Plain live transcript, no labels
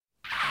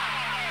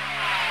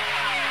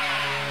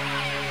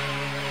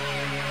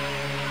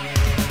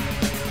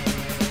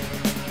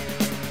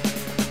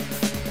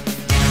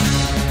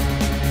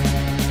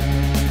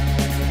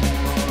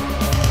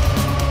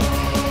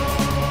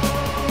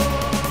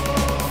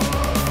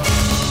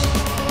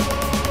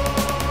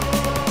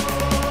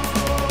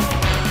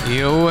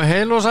Jú,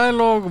 heil og sæl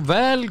og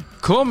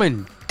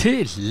velkomin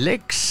til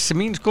leiks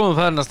mín skoðum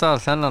þarna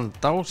stað þennan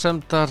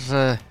dásemdar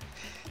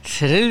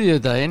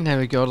þriðjudaginn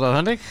hefur ekki orðað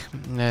þannig.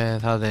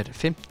 Það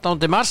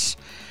 15. mars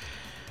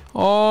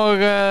og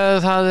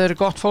það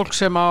gott fólk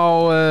sem á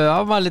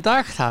afmæli í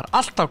dag. Það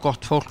alltaf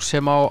gott fólk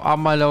sem á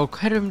afmæli á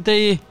hverjum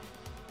degi.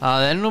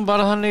 Það nú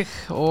bara þannig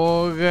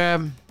og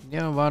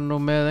ég var nú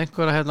með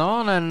einhverja hérna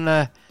áðan en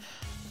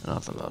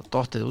náttúrulega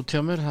dottið út hjá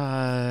mér.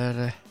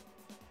 Það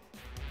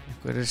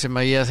einhverjir sem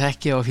að ég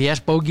þekki á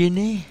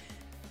fésbókinni.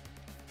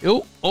 Jú,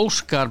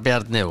 Óskar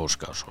Bjarni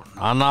Óskarsson.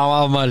 Hann á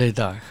afmæli í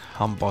dag.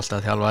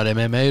 Handboltaþjálfari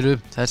með meiru,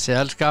 þessi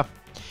elska.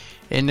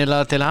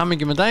 Innilega til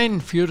hamingju með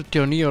daginn,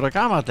 49 ára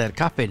gamall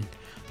kappinn.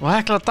 Og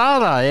Hekla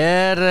Dara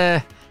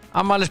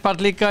afmælisbarn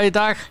líka í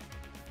dag.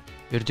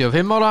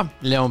 45 ára,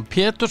 Leon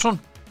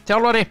Pétursson,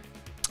 þjálfari.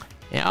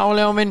 Já,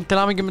 Leon minn til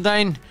hamingju með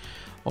daginn.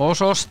 Og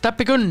svo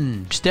Steppi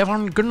Gunn,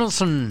 Stefán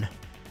Gunnarsson.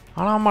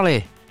 Hann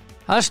afmæli.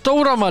 Það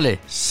stór afmæli,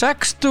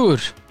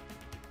 60.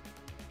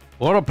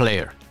 What a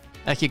player.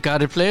 Ekki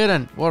Gary player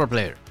en what a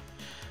player.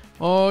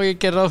 Og ég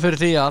ger ráð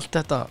fyrir því að allt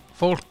þetta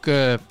fólk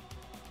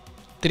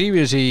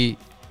drífið sig í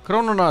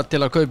krónuna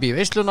til að kaupa í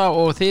veisluna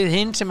og þið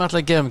hinn sem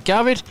ætla að gefa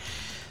gjafir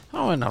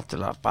þá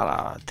náttúrulega bara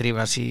að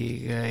drífa sig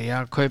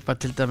kaupa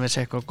til dæmis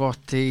eitthvað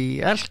gott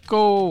í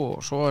Elko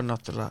og svo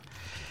náttúrulega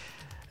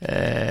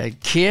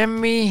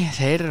Kemi,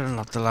 þeir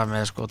náttúrulega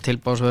með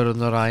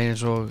tilboðsvörurnar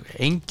eins og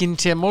enginn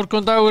sé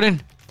morgundagurinn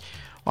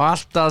og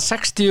alltaf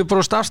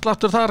 60%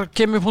 afsláttur þar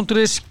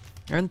Kemi.is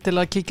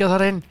endilega kíkja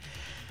þar inn.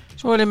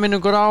 Svo ég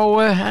minningur á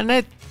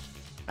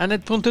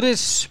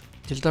n1.is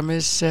til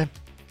dæmis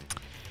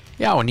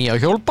nýja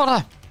hjólbara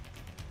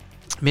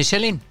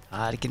Michelin,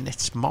 það ekki neitt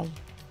smá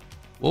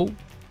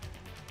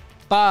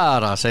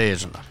bara segir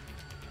svona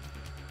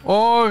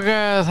og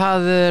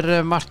það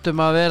margt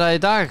að vera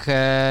í dag.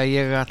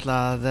 Ég ætla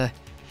að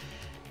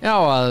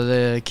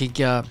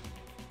kíkja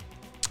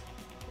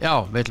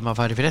við ætlum að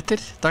fara í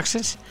fréttir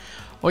dagsins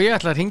og ég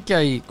ætla að hringja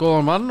í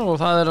góðan mann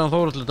og það hann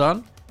Þórhallur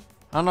Dan.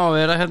 Hann á að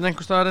vera hérna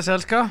einhvers staðar þessi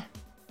elska.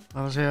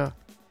 Það að segja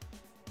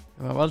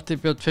ef að Valdi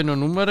Björn finnur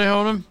númeri hjá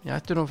honum ég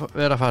ætti nú að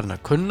vera farin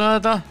að kunna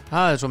þetta.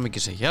 Það svo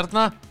mikið sem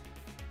hérna.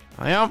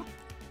 Já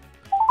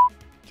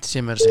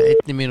sem þessi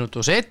 1 mínútu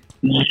og 1.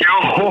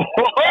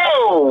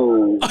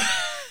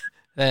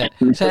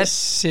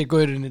 Þessi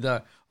gaurinn í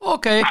dag.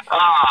 Ok.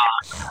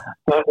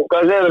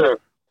 Hvað segir þú?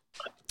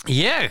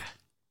 Ég?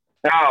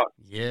 Já.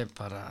 Ég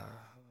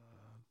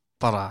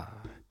bara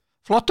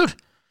flottur.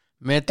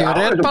 Meteor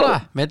bara.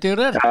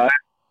 Já,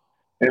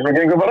 eins og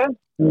gengur bara.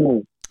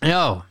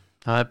 Já,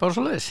 það bara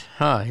svoleiðis.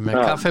 Ég með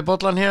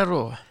kaffibollan hér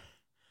og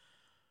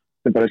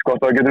þetta bara gott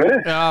að það getur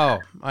verið. Já,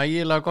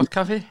 ægilega gott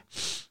kaffi.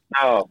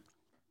 Já.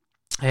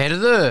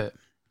 Heyrðu.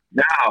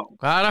 Já.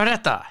 Hvað að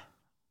frétta?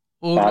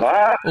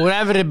 Úr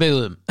efri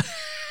byggðum.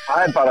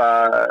 Það bara,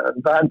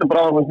 það hendur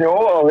bara að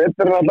snjóa og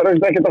veturinn alltaf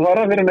reynst ekkert að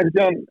fara fyrir einhvern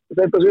tíðan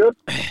 67.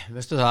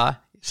 Veistu það?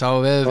 Sá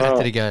við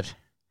fréttir í gær.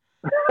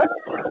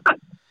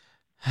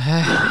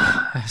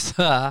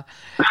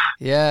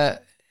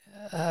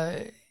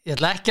 Ég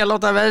ætla ekki að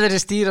láta veðri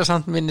stýra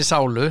samt minni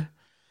sálu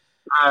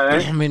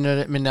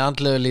minni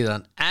andlegu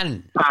líðan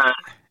en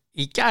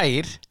í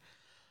gær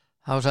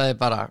þá sagði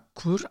bara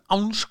hver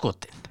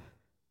ánskotin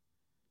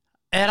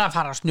að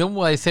fara að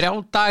snjóa í 3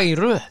 daga í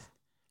röð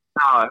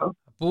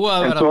búið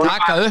að vera að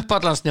taka upp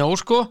allan snjó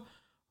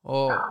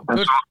og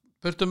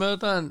burtu með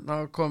þetta en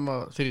það koma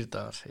 3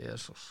 dagar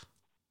Jesús.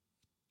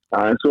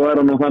 En svo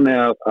nú þannig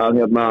að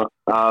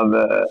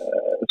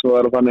svo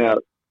þannig að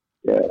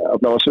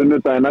allavega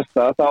sunnudaginn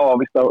næsta þá að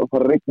vist að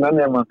fara að rigna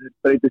nema það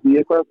breytist í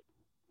eitthvað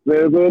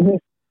veðurguðinni.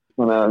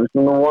 Þannig að við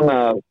nú vona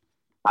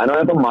að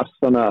þetta mars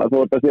þannig að þú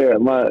að segja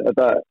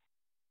það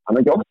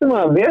ekki oft sem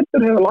að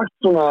vetur hefur lagt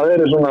svona að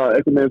vera svona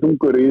eitthvað með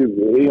þungur í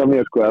á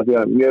mér því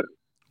að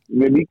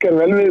mér líkar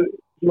vel við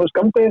svona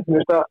skammdegi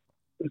mér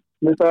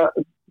það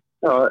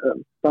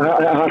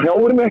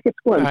hrjáir mig ekkert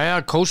Jæja,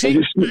 kósi en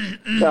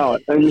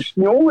ég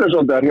snjóður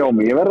svolítið að hrjá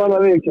mig ég verða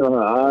alveg ekki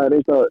það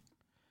eitthvað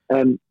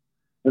en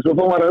svo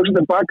fór maður að hugsa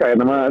tilbaka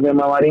þegar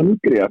maður var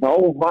yngri þá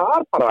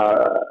var bara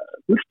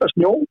fyrsta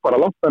snjó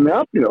bara langt með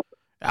apríl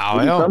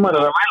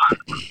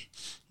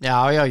Já,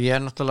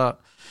 ég náttúrulega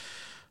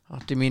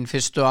átti mín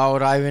fyrstu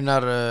ára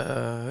ævinar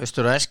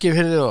austur á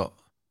Eskifirði og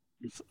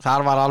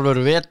þar var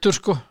alveg vetur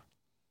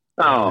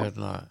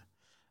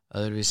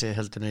öðruvísi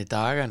heldur en í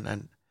dag en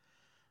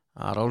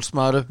það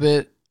rólsmaður upp við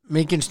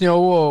mikinn snjó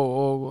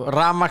og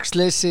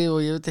rafmagnsleysi og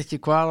ég veit ekki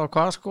hvað og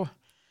hvað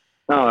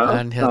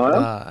en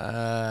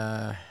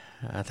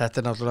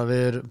þetta náttúrulega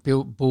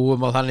við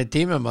búum á þannig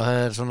tímum að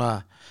það svona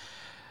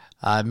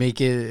það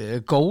mikið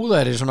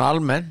góðæri svona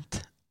almennt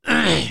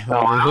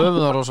og við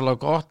höfum það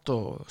rosalega gott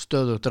og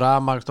stöðugt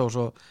rafmagn og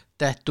svo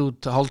dett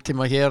út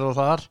hálftíma hér og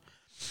þar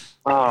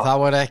þá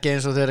ekki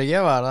eins og þegar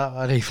ég var það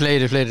var í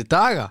fleiri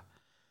daga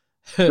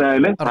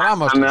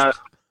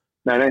rafmagnsleysi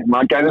Nei,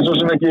 maður getur svo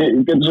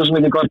sem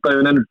ekki gott að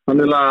við nefnum.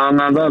 Þannig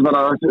að það bara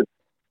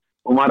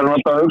og maður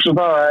alltaf að hugsa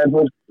það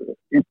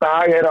í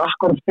dag er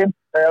akkurat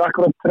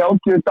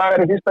 30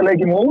 dagar í fyrsta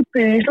leik í móti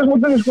í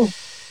Íslandsmótinu, sko.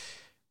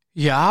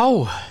 Já,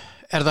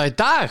 er það í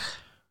dag?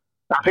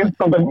 Það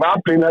 15.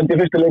 apríl held ég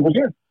fyrsta leikur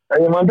síðan, ef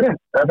ég maður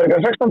rétt. Það er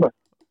ekki 16.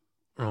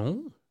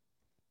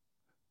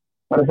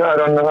 Það er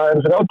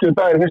 30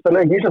 dagar í fyrsta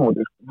leik í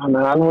Íslandsmótinu, sko. Þannig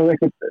að hann var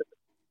ekkert,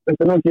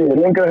 þetta er ekki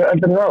lengra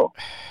eftir þá.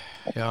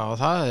 Já,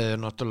 það er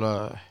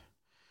náttúrulega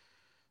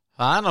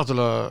Það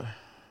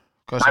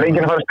er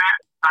enginn að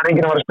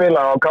fara að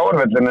spila á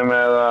Káarvellinum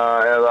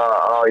eða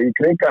í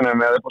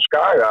Krikanum eða upp á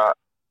Skaga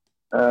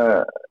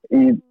í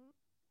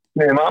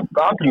miðjum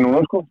apríl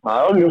núna, sko. Það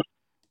er alveg.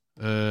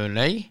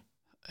 Nei,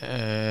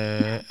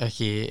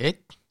 ekki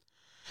einn.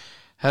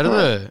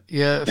 Herðu,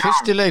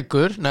 fyrsti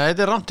leikur, nei,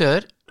 þetta er rangt hjá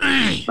þér.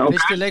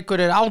 Fyrsti leikur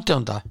er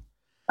 18.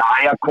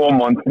 Já, come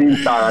on,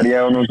 3 dagar,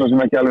 ég var nú svo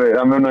sem ekki alveg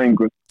að muna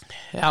yngur.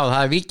 Já,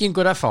 það er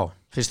Víkingur FH,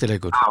 fyrsti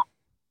leikur.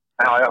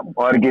 Já,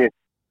 og er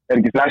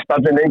ekki flest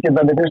allir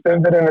leikindandi fyrstu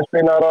umfyrir en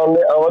spilaðar á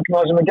öllum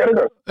það sem gerir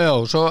það? Já,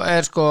 svo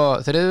er sko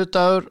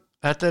þriðjudagur,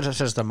 þetta er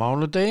sérsta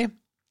mánudegi.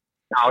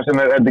 Já, sem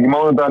er ekki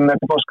mánudaginn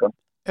eftir páska?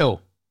 Jú.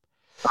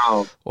 Já.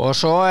 Og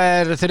svo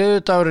er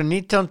þriðjudagur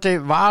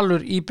 19.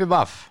 Valur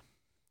IBVF.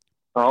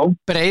 Já.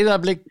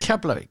 Breiðablik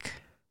Keflavík.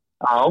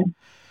 Já.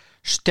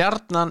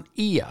 Stjarnan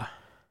IA.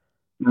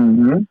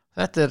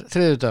 Þetta er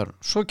þriðjudagur.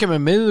 Svo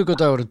kemur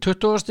miðvikudagurinn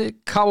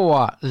 20.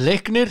 Káa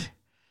Leiknir.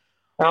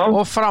 Já.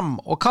 Og Fram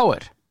og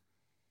KR.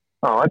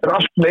 Já, þetta er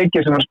allt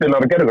leikir sem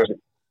spilar að gera þessi.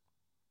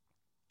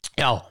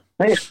 Já.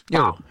 Nei.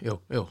 Jú.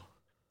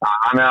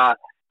 Þannig að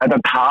þetta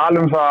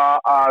tala það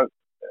að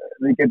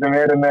við getum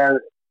verið með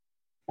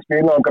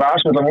spila á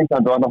grasvöld á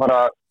Íslandi og að fara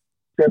að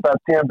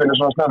setja tímabilið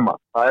svona snemma.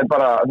 Það er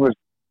bara, þú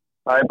veist,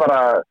 það er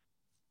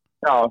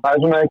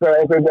svona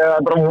eitthvað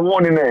eða bara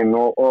vonin einn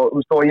og þú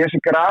veist, og ég sé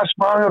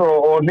grasmaður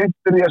og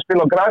hlindur því að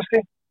spila á grasi,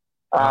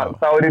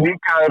 þá er ég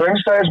líka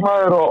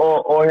raunsæðismaður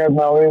og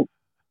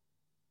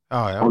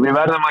við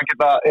verðum að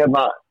geta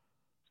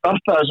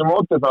starta þessu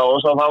móti þá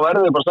og þá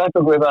verðum við bara sagt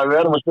okkur það að við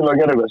verðum að spila á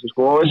gerðurklasi,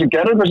 sko. Og þessi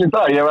gerðurklasi í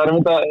dag, ég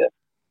verðum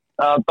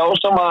að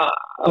dásama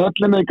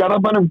höllinu í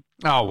Garðabænum.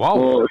 Já, vá.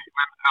 Og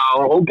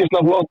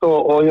ógeðslega flott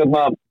og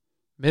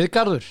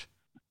Miðgarður.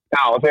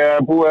 Já, og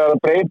þegar búið að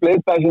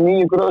breyta þessi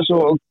nýju gröðs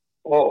og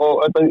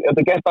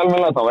þetta gett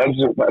almennilega, þá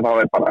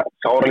er bara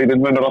sáralítið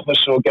munur á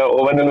þessu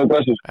og venjulegu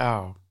gröðs. Já.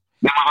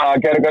 Nefna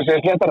að gerðurklasi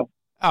er sléttara.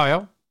 Já,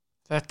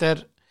 þetta er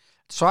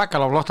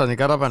svakalega flott hann í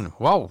Garðabænum.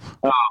 Vá.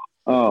 Já.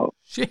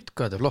 Shit,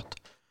 hvað þetta er flott.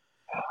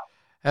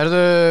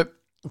 Erðu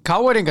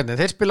Káeringarnir,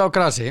 þeir spila á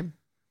grasi.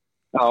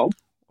 Já.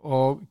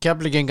 Og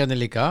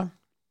Keflvíkingarnir líka.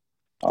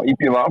 Já,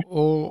 IBVF.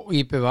 Og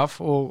IBVF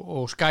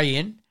og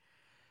Skaginn.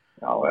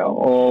 Já.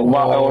 Og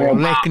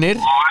Leiknir.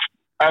 Og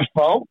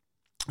FH.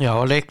 Já,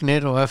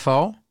 Leiknir og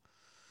FH.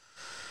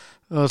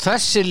 Og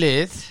þessi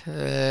lið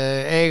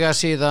eiga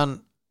síðan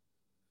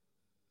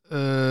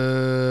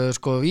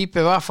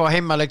IBVF á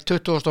heimaleik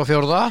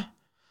 24.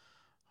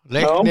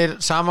 Leiknir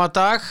sama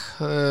dag,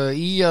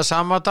 IA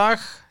sama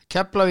dag,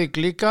 Keflavík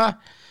líka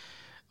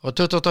og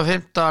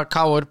 25.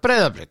 KR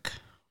Breiðablik.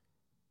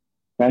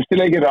 Þessi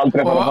leikir er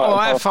aldrei og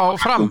FH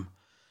Fram.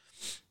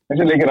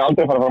 Þessi leikir er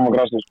aldrei fara fram á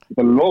grasinu.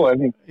 Þetta er lofaði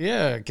því.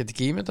 Ég get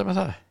ekki ímyndað með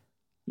það.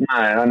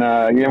 Nei, þannig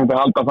að ég myndi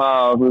halda það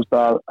að, þú veist,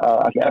 að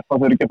FH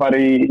þurfi ekki að fara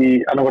í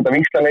annarkvæmt að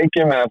vingsla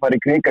leikjum eða fara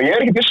í Krika. Ég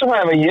er ekki viss um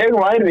það ef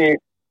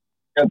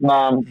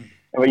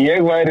ég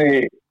væri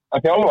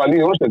að þjálfa að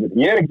líða úrstöður.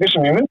 Ég er ekki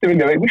vissum ég myndi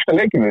vilja vingsla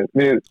leikjum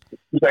við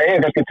það er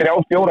kannski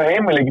 3-4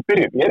 heimileiki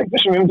byrjun. Ég er ekki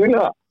vissum ég myndi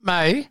vilja það.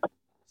 Nei,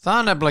 það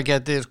nefnilega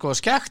geti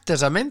skekt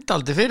þessa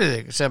myndaldi fyrir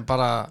þig sem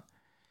bara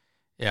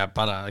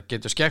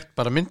getur skekt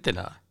bara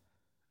myndina.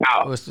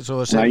 Já. Þú veist,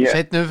 svo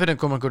seinni umfyrir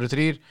kom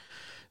einhverju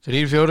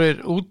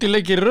 3-4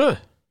 útileikir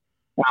röð.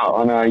 Já,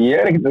 þannig að ég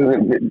er ekki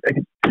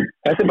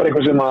þetta er bara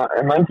eitthvað sem að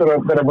menn þurfa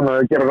að vera búin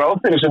að gera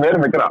ráð fyrir sem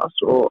eru með gras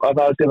og að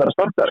það sé vera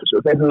starta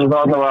þessu. Þeir þurfa þá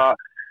allavega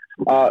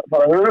að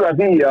fara að huga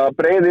því að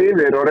breiði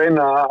yfir og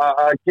reyna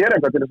að gera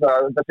eitthvað til þess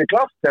að þetta sé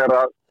klárt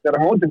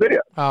þegar mótið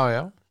byrja.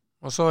 Já.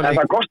 Og svo en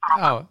það kostar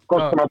að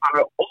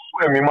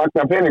óum í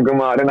magna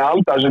peningum að reyna að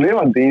halda þessu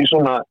lifandi í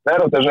svona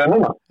verðat þessu en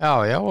núna. Já,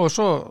 og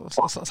svo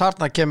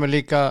þarna kemur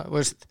líka,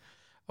 veist,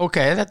 ok,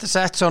 þetta er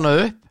sett svona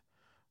upp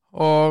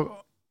og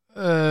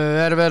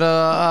er verið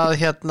að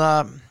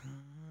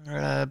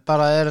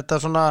bara er þetta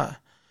svona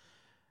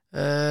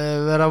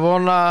verið að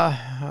vona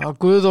á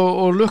Guð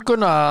og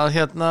lukkuna að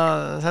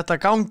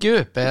þetta gangi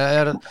upp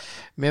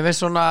mér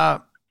finnst svona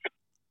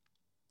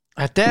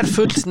þetta er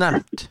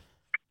fullsnefnt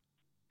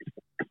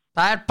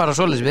það er bara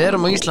svoleiðis, við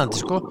erum á Íslandi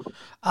sko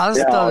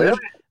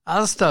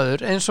aðstæður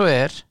eins og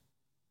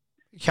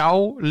hjá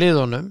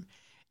liðunum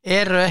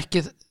eru ekki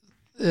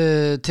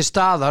til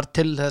staðar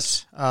til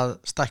þess að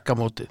stækka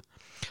mótið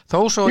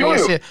þó svo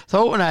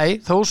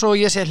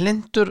ég sé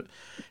hlindur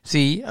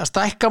því að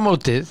stækka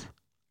mótið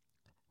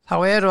þá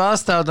eru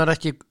aðstæðunar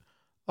ekki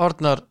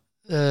orðnar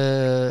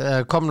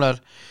komnar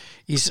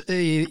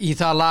í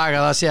það lag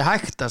að það sé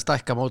hægt að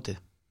stækka mótið.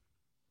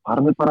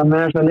 Farðu bara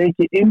með þessa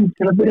leiki inn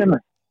til að byrja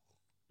með.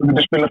 Þú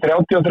getur spila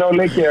 33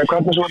 leiki eða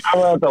hvernig svo að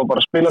hafa þetta og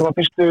bara spila það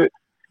fyrstu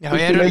Já,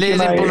 eru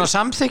liðin búin að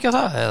samþykja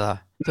það eða?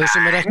 Þau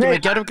sem ekki með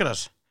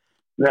gerfgras?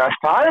 Já,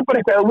 það bara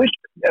eitthvað ef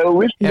þú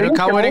vilt Eru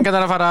KR-ingar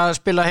þar að fara að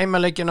spila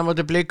heimaleikinn á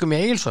móti Blikum í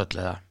Egilshöll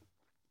eða?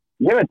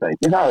 Ég veit það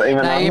ekki,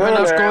 Nei, ég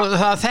meina sko,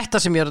 það er þetta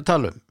sem ég er að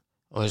tala um.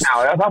 Já,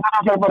 það er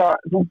alltaf bara,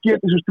 þú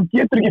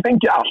getur ekki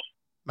fengið allt.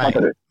 Nei.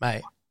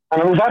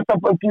 Þannig að þú þarft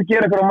að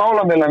gera eitthvað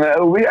málamiðlan ef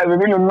við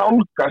viljum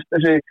nálgast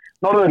þessi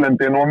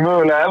Norðurlöndin og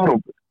mögulega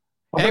Evrópu.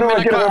 Það þurfum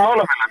að gera eitthvað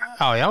málamiðlan.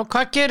 Já,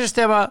 hvað gerist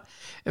ef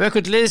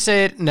einhvern lið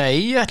segir, nei,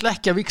 ég ætla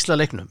ekki að víxla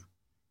leiknum?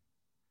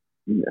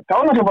 Þá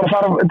er náttúrulega bara að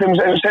fara, ef við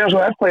segjum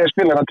svo eftir að ég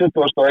spila hérna 20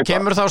 og eitthvað.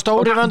 Kemur þá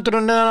stóri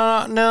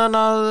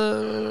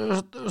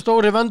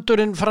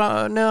vöndurinn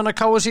neðan að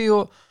KSI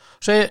og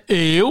segir,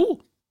 jú,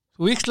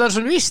 þú víxlar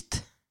svo víst.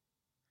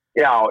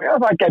 Já,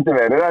 það getur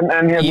verið.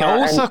 Í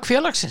óþökk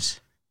félagsins?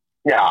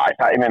 Já,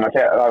 ég meina,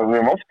 við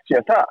höfum oft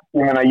séð það.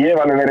 Ég meina, ég hef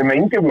alveg verið með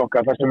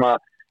yngjaflokka þar sem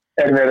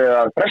er verið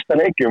að presta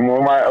leikjum og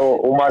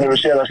maður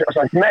hefur séð að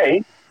sagt nei,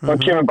 þá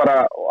kemur bara,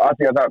 að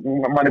því að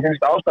manni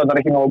finnst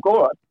ástæðar ekki nógu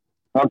góðar,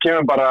 þá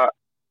kemur bara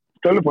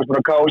tölvupóstur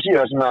á KSI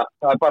þar sem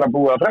það er bara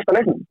búið að presta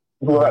leiknum.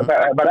 Það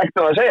er bara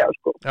ekkert að segja,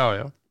 sko.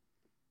 Já.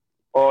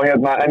 Og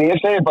en ég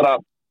segi bara,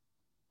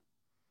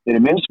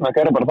 þeirri minnsmæk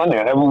er bara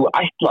þannig að ef þú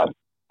ætlar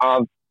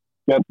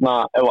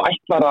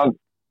að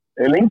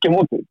lengja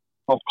mótið,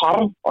 þá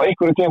þarf á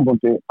einhverju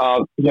tímapunkti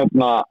að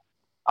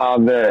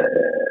það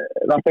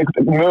er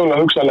einhvern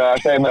mögulega hugsalega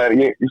að segja með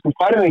þér, þú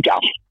færið ekki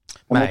allt.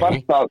 Nei,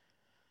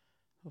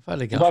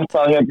 þú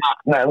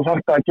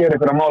þarft að gera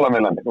einhverja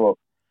málamiðlanir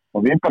og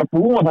við bara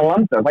búum á það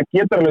landi, það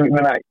getur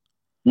alveg,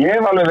 ég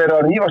hef alveg verið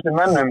að rífast í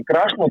mennum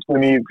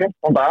grasnótskun í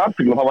 15.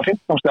 apríl og það var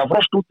 15 stiga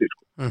frost úti,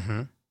 sko.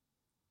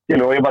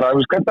 Og ég bara,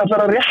 hvernig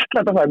ætlar að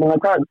réttlæta það,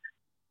 hvað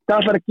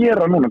ætlar að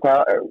gera núna,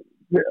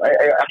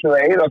 ætlar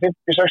að eyða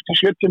 50, 60,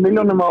 70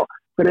 milljónum á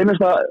fyrir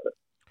einasta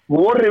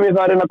voru við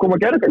það að reyna að koma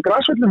að gera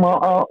grasvöllum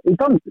í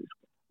standi, sko.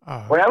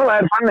 Og ef það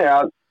er þannig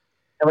að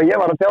ef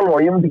ég var að þjálfa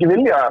og ég myndi ekki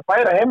vilja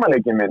færa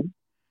heimaleikinn minn,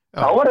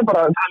 þá var það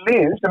bara það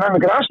lið sem er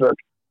með grasvöll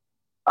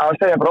að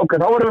segja bara, ok,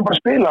 þá verðum við bara að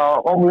spila á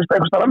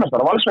eitthvað starf annars,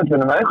 á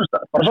valsvellinu eða eitthvað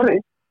starf, bara sorry,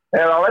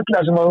 eða á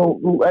vellega sem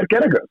þú er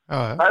gerðið.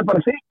 Það er bara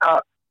því að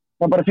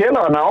það er bara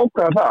félagana að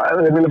ákveða það, ef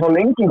þeir vilja fá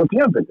lenging á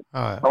tímabili.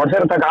 Það var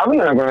þeir að taka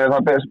afleiðingar við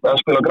það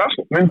að spila á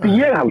grassi, myndi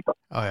ég halda.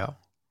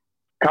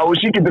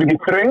 KSI getur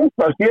ekki þröngt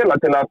að spila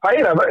til að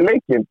færa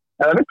leikinn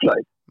eða vill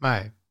það.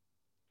 Nei.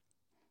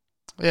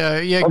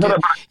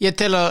 Ég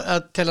tel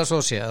að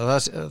svo sé,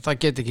 það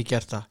get ekki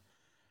gert það.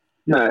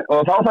 Nei,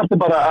 og þá þarf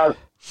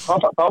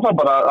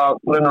bara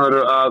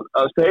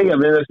að stegja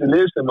við þessi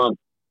lið sem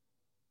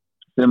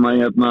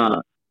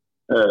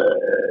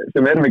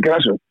er með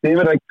græsum. Þið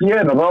verða að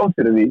gera ráð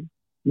fyrir því,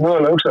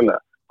 mögulega hugsalega,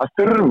 að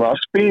þurfa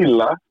að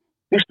spila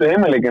fyrstu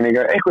heimaleikinn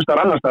eitthvað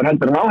starf annars þar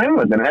heldur en á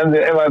heimvöldinu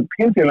ef að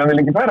kynfélagin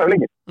vil ekki færa af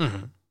leikinn.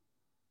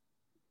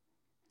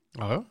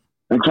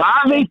 En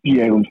hvað veit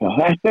ég um það?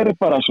 Þetta er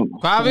bara svona.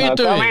 Hvað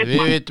vitum við?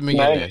 Við vitum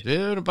ekki neitt.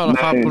 Við erum bara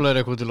fabulegir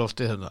eitthvað til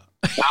lofti hérna.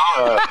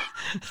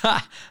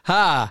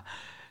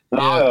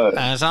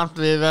 En samt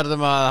við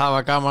verðum að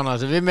hafa gaman að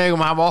þessu. Við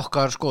megum að hafa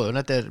okkar skoðun.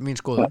 Þetta er mín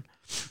skoðun.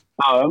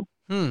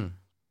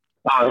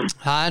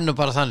 Það er nú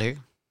bara þannig.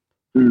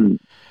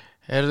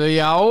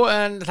 Já,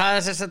 en það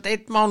er þess að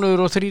 1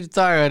 mánuður og 3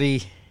 dagar í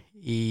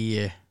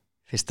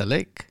fyrsta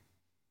leik.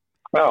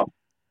 Já.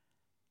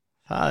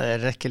 Það er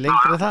ekki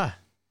lengur en það.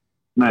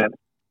 Nei.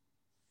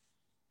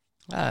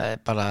 Það er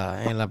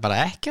eiginlega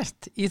bara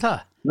ekkert í það.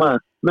 Nei,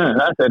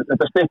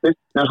 þetta styttist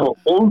eins og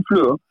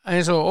óðfluga.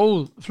 Eins og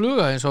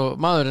óðfluga, eins og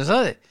maðurinn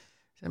sagði.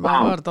 Sem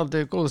var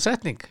dálítið góð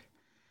setning.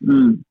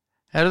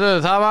 Herðu,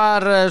 það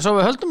var, svo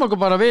við höldum okkur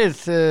bara við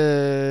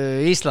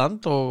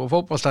Ísland og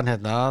fótboltan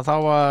hérna. Þá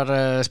var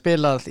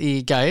spilað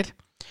í gær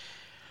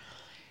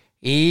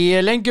í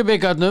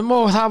Lengjubikarnum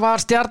og það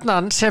var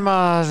Stjarnan sem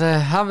að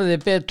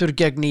hafði betur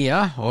gegn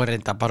Nýja og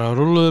reynda bara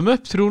rúluðum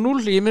upp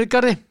 3-0 í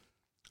Miðgarði.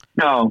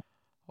 Já.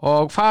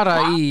 Og fara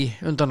í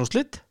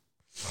undanúrslit.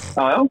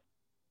 Já.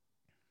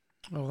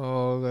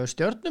 Og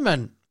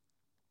Stjörnumenn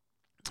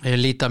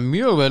líta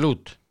mjög vel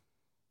út.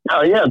 Já,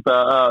 ég held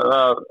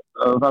að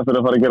það fyrir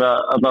að fara að gera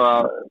allavega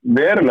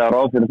verulega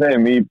ráð fyrir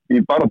þeim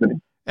í baráttunni.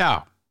 Já.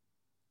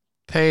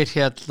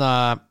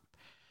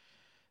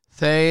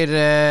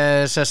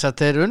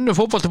 Þeir unnu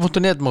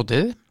fótbolti.net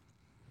mótið.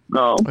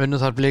 Já.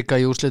 Unnu þar Blika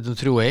í úrslitum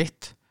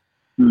 3-1.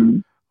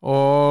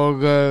 Og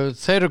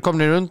þeir eru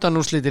komnir undan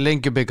úrslit í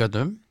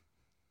Lengjubikarnum.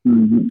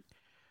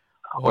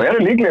 Og eru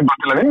líklega bara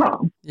til að vinna.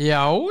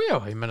 Já,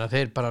 ég meina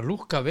þeir bara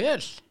lúkka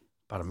vel,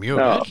 bara mjög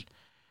vel.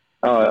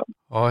 Já.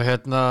 Og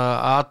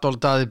Adolf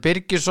Daði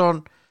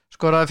Birgisson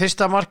skoraði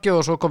fyrsta markið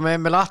og svo kom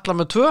Emil Atla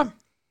með 2.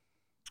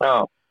 Já.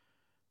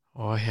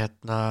 Og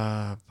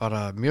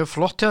bara mjög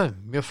flott hjá þeim,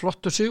 mjög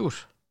flottur sigur.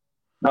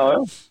 Já.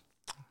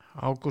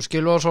 Ágúst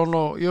Gylfason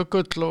og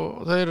Jökull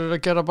og þeir eru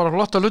að gera bara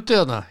flotta hluti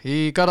þarna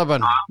í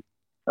Garðabænum.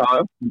 Já,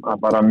 það er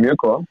bara mjög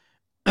góð.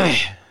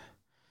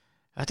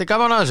 Þetta er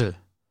gaman að þessu.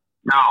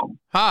 Já.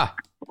 Ha?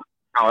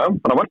 Já,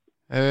 bara var.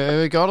 Ef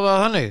við ekki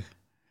orðað þannig?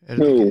 Er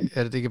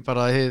þetta ekki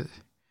bara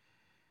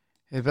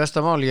í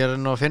besta mál, ég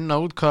nú að finna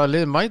út hvaða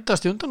lið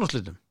mætast í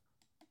undanúrslitum.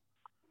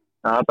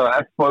 Þetta var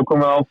F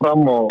komið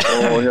áfram og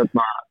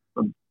hérna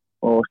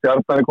og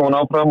Stjarnan komin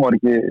áfram, var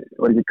ekki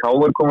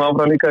Káur komið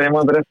áfram líka, ég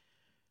maður rétt.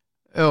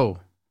 Jó,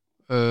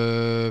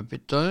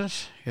 býttu aðeins,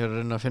 ég að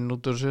reyna að finna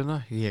út úr þessu hérna.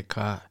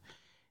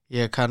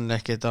 Ég kann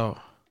ekki þetta á.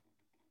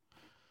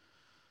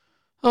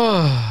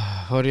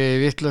 Fór ég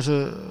í vitlausu,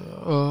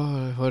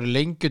 fór ég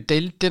lengju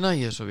deildina,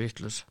 ég svo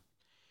vitlaus.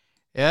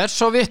 Ég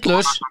svo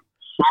vitlaus.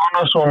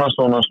 Svona.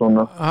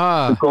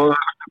 Þú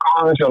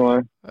góður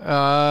sjálf.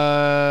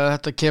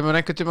 Þetta kemur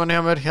einhvern tímann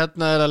hjá mér,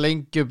 hérna það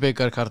lengju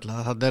bikar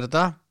karla, þannig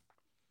þetta.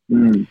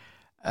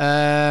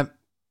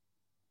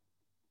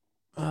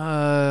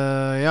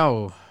 Já,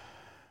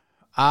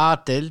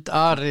 A-deild,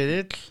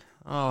 A-riðill,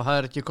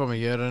 það ekki komið,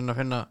 ég að reyna að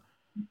finna,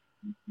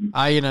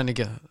 nenni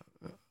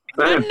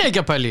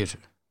ekki að pæla í þessu.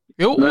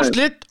 Jú,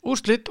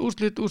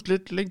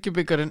 úrslit,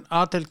 lengjubikarinn,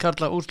 A-deild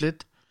karla,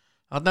 úrslit,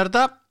 þannig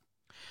þetta,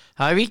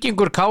 það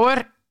Víkingur KR,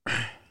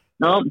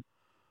 Já.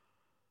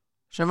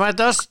 Sem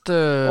mætast,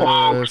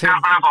 Og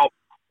Stjarnan FH.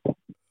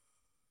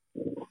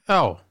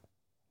 Já,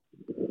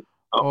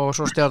 og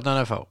svo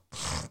Stjarnan FH.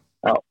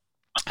 Já.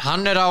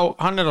 Hann er á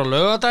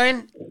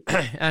laugardaginn,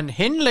 en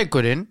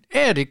hinleikurinn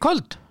í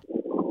kvöld.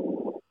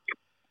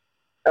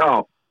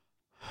 Já.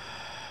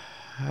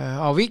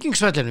 Á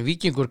Víkingsvellinu,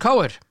 Víkingur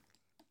KR.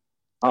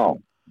 Já,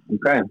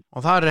 ok.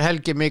 Og þar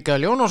Helgi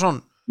Mikael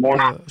Jónasson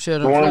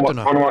sér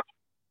flötuna.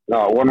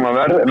 Vonum að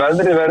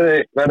veðri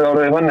verði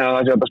orðið þannig að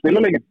það sé hægt að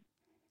spila leikinn.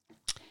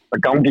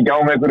 Það gangi ekki á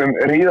með einhverjum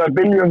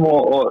ríðarbyljum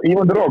og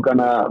ívandur rók,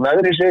 þannig að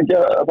veðri sé ekki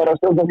að fara að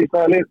stjórna því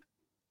hvaða lið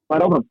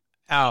maður áfram.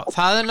 Já,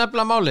 það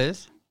nefnilega málið.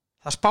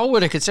 Það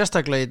spáir ekkert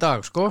sérstaklega í dag,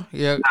 sko.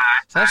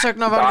 Þess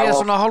vegna var ég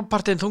svona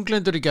hálfpartinn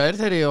þunglindur í gær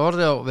þegar ég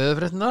horfði á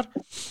veðurfréttirnar.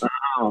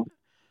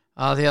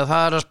 Að því að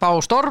það að spá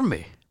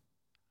stormi.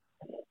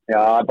 Já,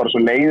 það er bara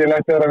svo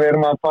leiðilegt þegar við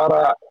erum að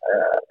fara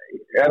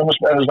það er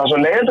svo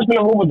leiðilegt að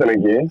spila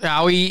fótboltaleiki. Já,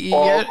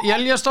 í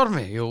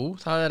Eljastormi. Jú,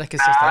 það er ekki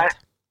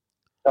sérstakt.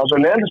 Það er svo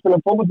leiðilegt að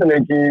spila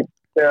fótboltaleiki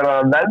þegar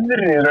að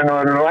veðrið raun og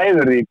veru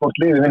ræður í hvort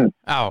liðið vinn.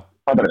 Já.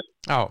 Fattar þess?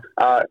 Já.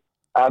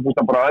 Að þú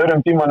veist að bara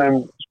öðrum tímanum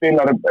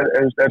spila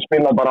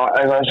bara,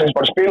 það segist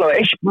bara spilaði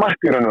eitt mark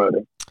í raun og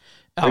veru.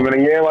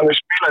 Ég hef alveg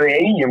spilað í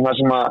Eyjum þar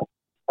sem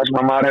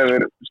að maður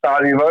hefur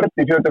staðið í vörn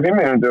í 45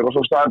 mínútur og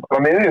svo staðið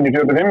bara miðjun í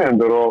 45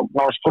 mínútur og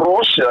náttúrulega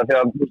frosið það því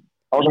að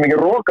það var svo mikið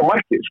roka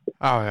markið, sko.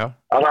 Já.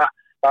 Þannig að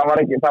það var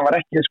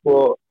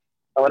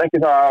ekki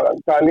það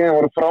að liðin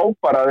voru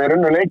frábæra að þeir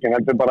unnu leikinn.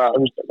 Þetta bara,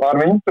 það var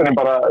vindurinn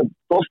bara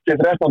 12,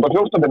 13 og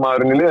 14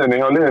 maðurinn í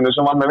liðinu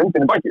sem var með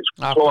vindin í baki, sko.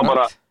 Svo var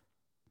bara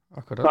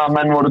hvað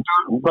menn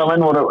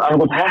voru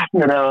annað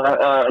heppnir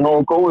eða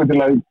nógu góði til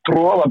að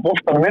tróða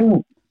boltanum inn.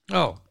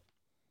 Já.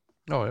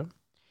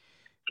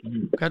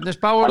 Hvernig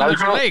spáir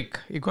þessu leik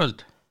í kvöld?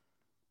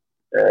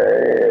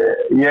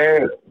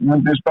 Ég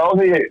myndi spá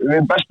því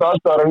við bestu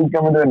aðstæðar að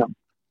Víkingur myndi vinna.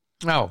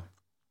 Já.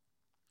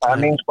 Það er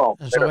mín spá.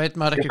 En svo veit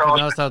maður ekki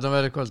hvernig aðstæðan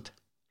verður í kvöld.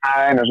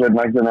 Nei, svo veit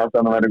maður ekki hvernig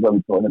aðstæðan verður í kvöld.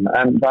 En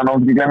það er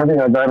náttúrulega ekki glemma því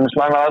að það er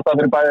slæma aðstæðan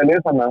fyrir bæði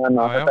lið, þannig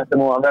að þetta er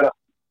nú að vera.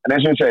 En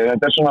eins og ég segi,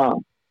 þetta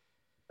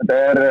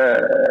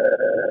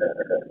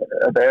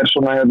er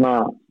svona hérna,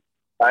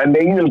 það er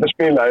leiðilegt að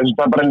spila.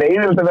 Það er bara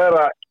leiðilegt að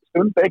vera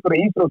stunda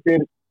einhverja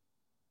íþróttir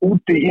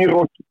úti í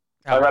roki.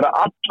 Það vera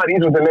allar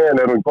íþróttir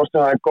leiðilegur, hvort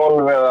sem það er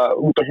golf eða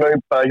út að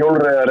hlaupa,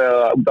 hjólreiðar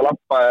eða út að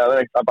labba eða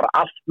eitthvað, það er bara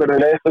allt verður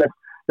leiðilegt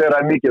þegar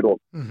það er mikið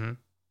rók.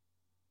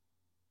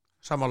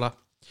 Sammála.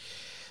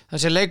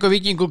 Þessi leikur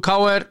Víkingur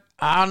KR,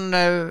 hann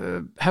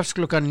hefst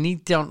klukkan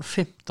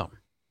 19:15.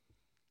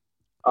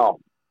 Já.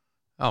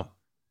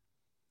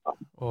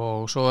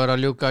 Og svo að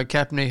ljúka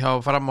keppni hjá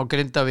Fram á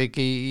Grindavík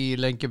í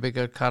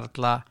Lengjubikar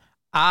karla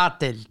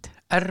A-deild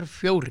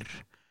R4.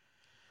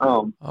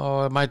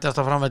 Og mætast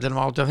á framvellinum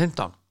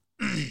 18:15.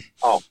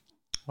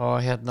 Og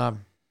hérna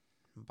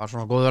bara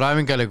svona góður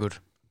æfingarleikur.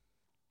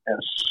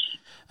 Yes.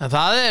 En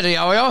það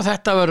já,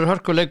 þetta verður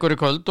hörkuleikur í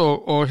kvöld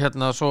og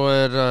hérna svo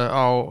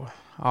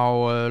á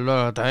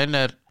laugardaginn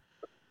er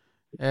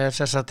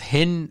sem sagt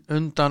hinn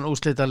undan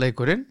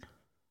úrslitaleikurinn.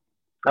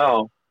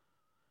 Já.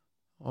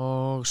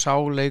 Og sá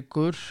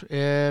leikur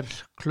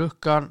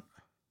klukkan,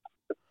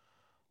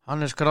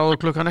 hann skráður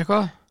klukkan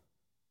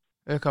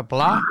eitthvað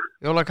bla,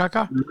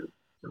 jólakaka.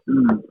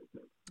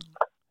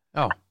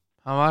 Já,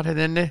 hann var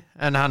hérna inni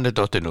en hann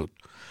dottinn út.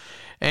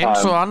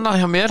 Eins og annað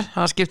hjá mér,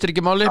 hann skiptir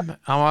ekki máli.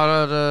 Hann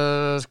var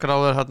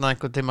skráður hérna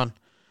einhvern tímann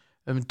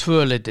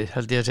 2 held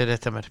ég að sé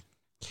rétt hjá mér.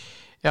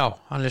 Já,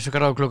 hann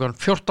skráður klukkan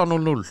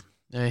 14:00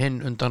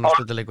 hinn undan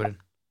úrslitaleikurinn.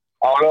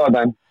 Á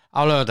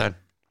laugardaginn.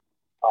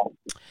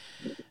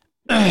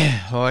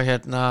 Og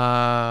hérna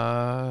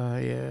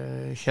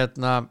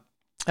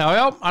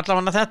já,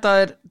 allavega þetta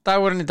er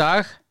dagurinn í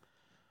dag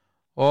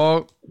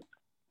og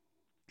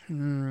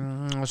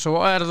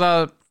svo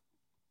það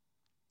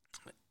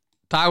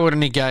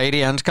dagurinn í gær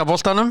í enska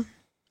boltanum.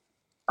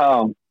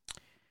 Já.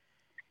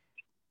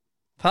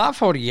 Það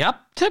fór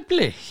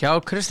jafntefli hjá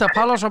Crystal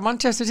Palace og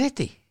Manchester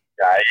City.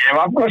 Já, ég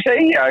var bara að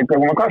segja,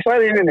 hvað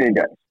sagði ég við því í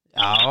gær?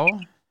 Já,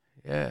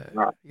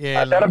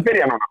 Þetta að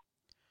byrja núna.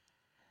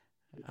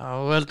 Já,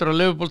 þú heldur að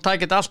Liverpool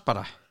takit allt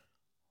bara.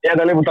 Ég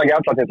held að Liverpool taki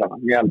alla titlana,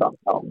 ég held að.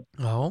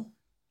 Já.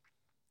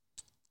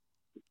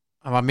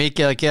 Það var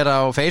mikið að gera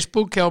á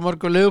Facebook hjá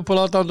mörgum Liverpool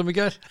aðdáendum í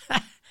gær.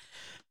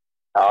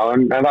 Já,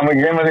 en það má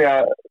ekki gleyma því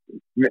að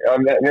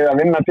við að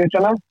vinna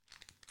titlana.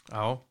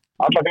 Já.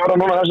 Alla 4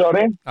 núna þessu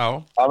ári. Já.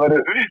 Það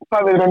verður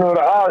upphafið raun og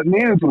veru að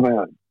niðurtúr með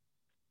það.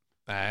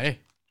 Nei,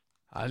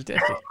 það held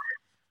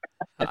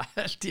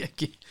ég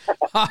ekki.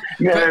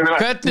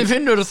 Hvernig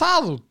finnur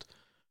það út?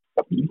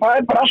 Það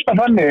er bara alltaf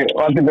þannig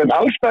og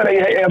alltaf í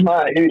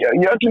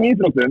öllum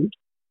íþróttum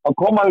að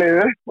koma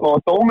liðu og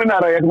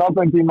dóminar að ég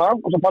náttúrulega tíma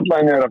og svo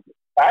fallaði niður.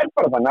 Það er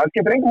bara þannig, það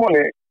skiptir engum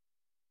máli.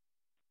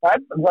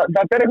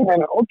 Þetta er einhvern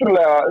veginn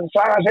ótrúlega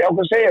saga sig á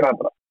hvað segir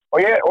þetta. Og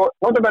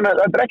notabene,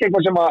 þetta er ekki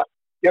eitthvað sem að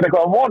ég er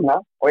eitthvað að vona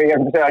og ég er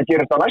ekki að segja að það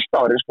gerist á næsta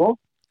ári, sko.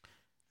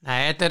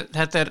 Nei,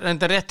 þetta er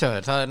rétt hjá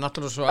þér. Það er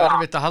náttúrulega svo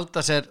erfitt að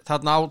halda sér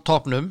þarna á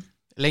topnum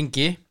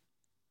lengi.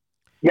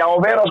 Já,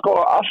 og vera sko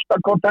alltaf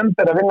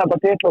contender að vinna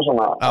þetta titl og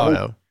svona.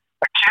 Já.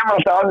 Það kemur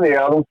alltaf að því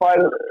að þú fær,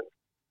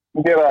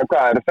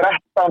 hvað er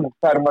 13,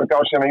 það er mörg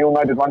ár sem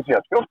United vann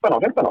síðan, 14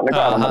 og 15 og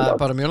það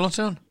er bara mjög langt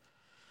síðan.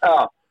 Já.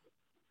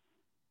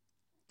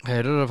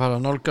 Þeir eru að fara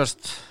að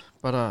nálgast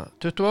bara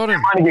 20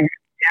 árin.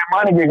 Ég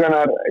man ekki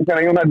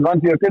hvernig United vann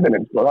síðan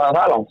titlinn, sko, það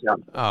er langt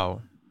síðan. Já,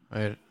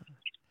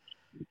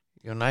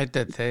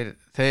 United,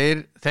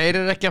 þeir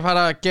eru ekki að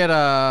fara að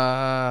gera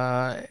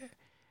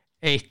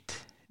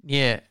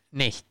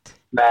neitt.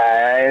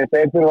 Nei,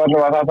 þeir þurfa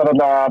alltaf að það þarf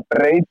alltaf að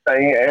breyta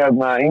í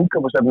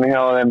innkaupastefnu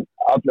hjá þeim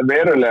allir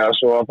verulega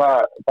svo að það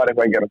er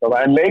eitthvað að gera.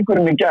 En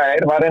leikurinn í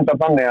gær var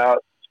reynda þannig að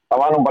það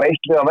var nú bara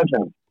eitt lið á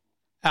vellinum.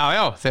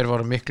 Já, þeir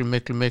voru miklu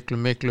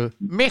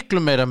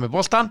meira með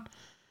boltan.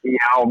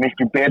 Já,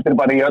 miklu betur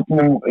bara í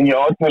öllum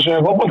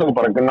sem fótbolta,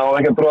 bara náðu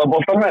ekki að tróða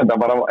boltan með þetta,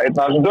 bara einn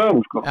af þessum dögum,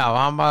 sko. Já,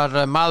 hann var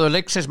maður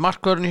leiksins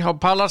markvörðurinn hjá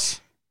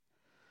Palace.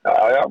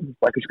 Já,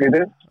 ekki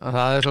skrítið.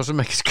 Það er svo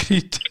sem ekki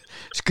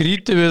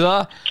skrítið við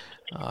það.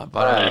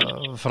 Bara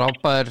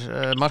frábær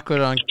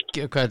markvörður,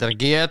 hvað heitir hann,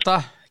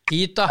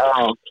 Gita.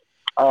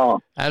 Já.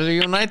 Erðu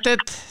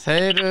United,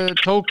 þeir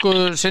tóku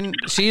sinn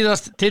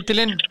síðast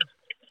titilinn.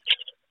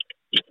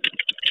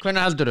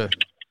 Hvernig heldurðu?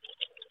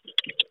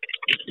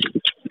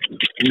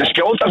 Það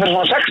skjóta fyrir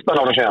svona 16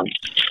 ára síðan.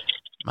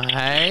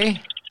 Nei,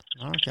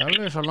 ekki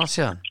alveg svo langt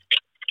síðan.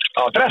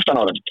 Já,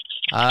 13 árum.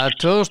 Það er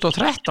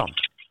 2013.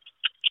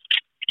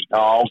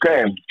 Já, ok.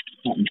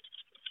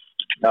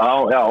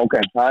 Já, ok.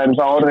 Það er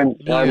það orðin,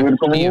 það er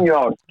komið 9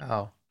 ár. Já.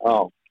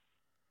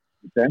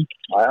 Ok.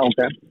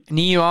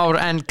 9 ár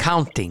and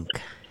counting.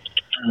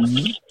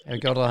 Ef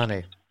ekki orðað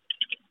þannig.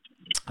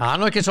 Það er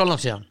nú ekki svo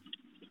langt síðan.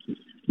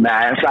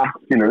 Nei, þetta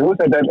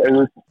er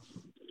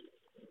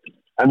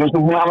en þú veist,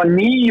 þú hafa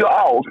 9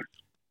 ár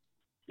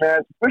með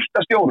fullta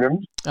stjórum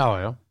já.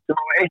 sem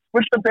hafa eitt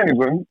fullta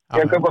peningum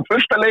ég að kaupa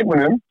fullta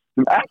leikmunum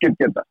sem ekkert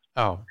geta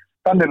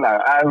þannig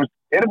að þú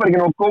eru bara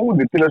ekki nógu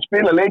góðir til að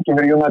spila leikin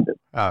fyrir United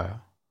og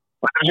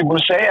þetta er sem ég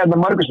búin að segja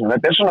þetta mörgursum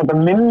þetta er svona, þetta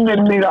minnir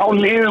mig á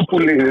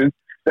Liverpool-liðið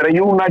þegar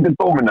United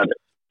dóminari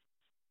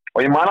og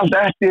ég man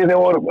alltaf eftir þegar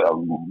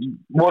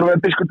voru við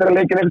að diskutera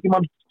leikin eftir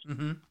tímann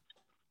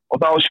og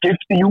þá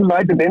skipti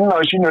United inn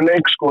á í sínu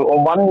leik sko,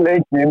 og vann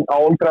leikin á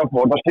Old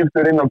Trafford þá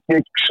skipti inn á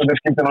Giggs og þeir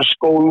skipti inn á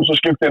Scholes og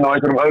skipti inn á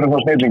einhverjum öðrum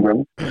þá snillingum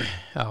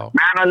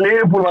meðan að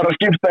Liverpool var að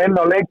skipta inn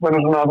á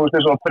leikmennu svona, þú veist,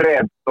 eins og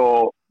Fred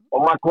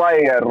og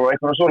Maguire og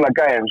einhverjum svolega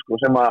gæðin sko,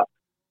 sem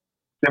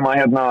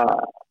að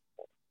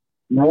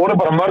voru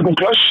bara mörgum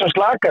klössa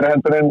slakari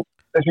heldur en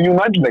þessi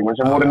United leikmenn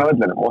sem voru inn á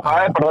vellinum og það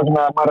er bara það sem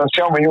maður er að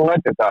sjá með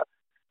United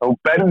þá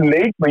berð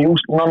leikmenn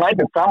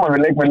United saman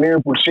við leikmenn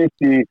Liverpool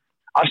City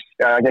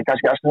ekki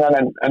kannski Arsenal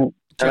en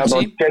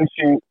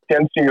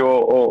Chelsea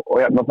og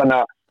þannig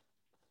að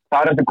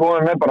það er eftir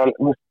komið með bara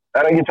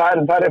það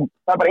er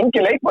bara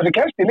engin leikmann sem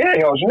kemst í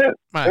liði hjá þessu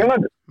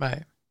Nei,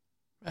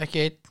 ekki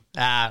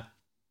einn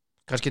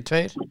kannski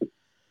 2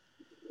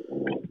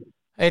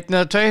 1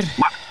 eða 2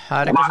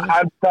 það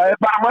er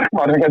bara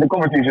markmaður sem getur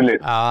komið til þessu lið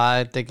það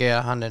er ekki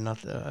að hann er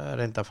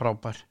reynda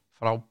frábær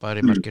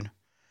í markinu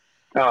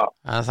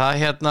en það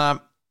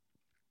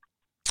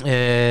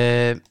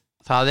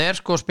það er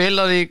sko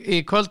spilað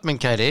í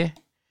kvöldmennkæri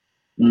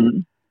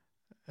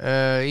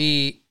í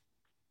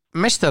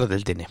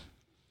meistaradeildinni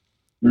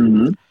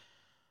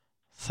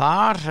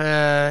þar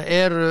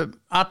eru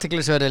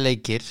athyglisverði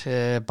leikir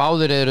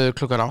báðir eru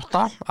klukkan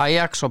 8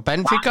 Ajax og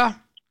Benfica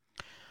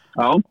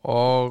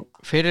og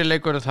fyrir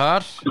leikurinn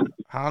þar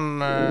hann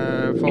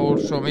fór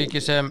svo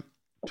mikið sem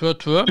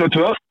 2-2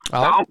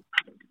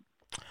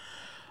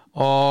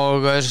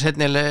 og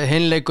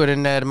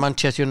hinleikurinn er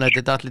Manchester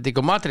United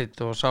Atletico Madrid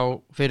og sá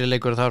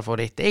fyrirleikurinn þar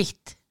fór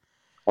 1-1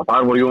 og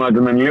þar voru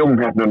United með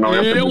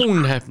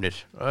ljónhefnir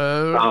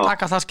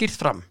taka það skýrt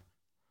fram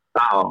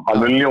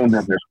alveg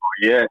ljónhefnir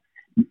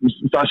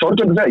það er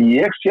svolítið að segja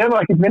ég sé það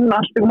ekki vinna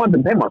Atletico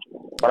Madrid heima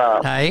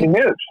bara í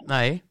miður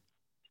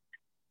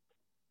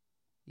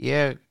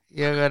ég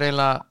er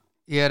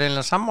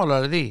eiginlega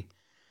sammálaður því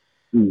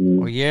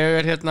og ég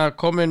er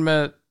komin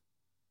með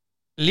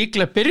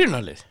líklega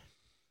byrjunarlið.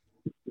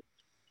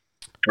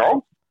 Já.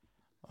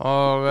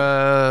 Og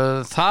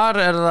þar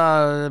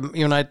það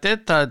United,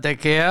 það De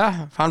Gea,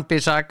 Van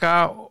Bissaka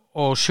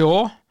og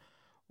Shaw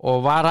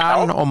og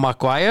Varane og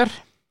Maguire.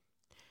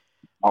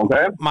 Ok.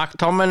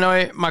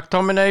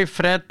 McTominay,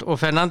 Fred og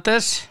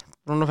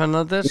Bruno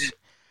Fernandes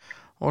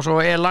og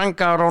svo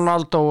Elanga,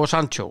 Ronaldo og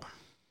Sancho.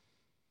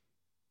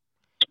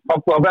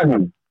 Pappu á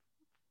bekknum.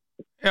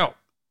 Já,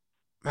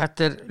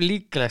 þetta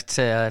líklegt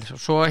segja þér.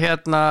 Svo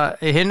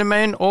hinum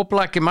megin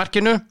Oblak í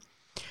markinu.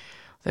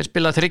 Þeir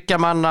spila 3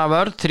 manna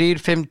vörð,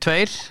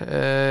 3-5-2.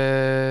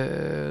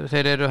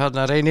 Þeir eru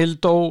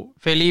Reinildo,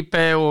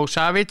 Felipe og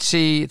Savic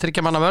í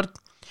 3 manna vörð.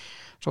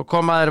 Svo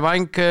koma þeir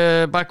væng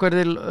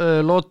bakverði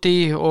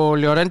Loti og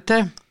Llorente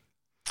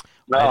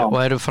og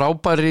eru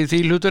frábæri í því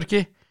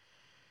hlutverki.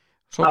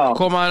 Svo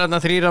koma þeir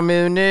 3 á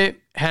miðunni,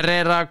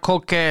 Herrera,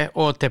 Koke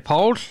og De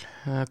Paul,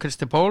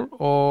 Kristi Paul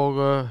og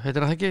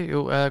heitir hann ekki?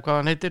 Jú, hvað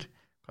hann heitir?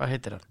 Hvað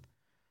heitir hann?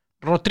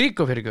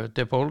 Rodrigo fyrir ekki,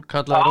 De Paul,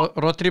 kallaði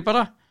Rodri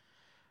bara.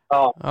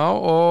 Já,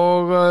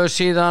 og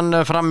síðan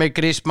frammi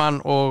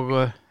Griezmann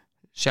og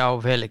João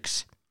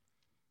Felix.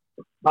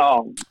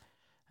 Já.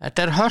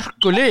 Þetta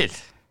hörkulið.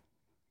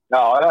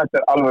 Já, þetta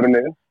alvöru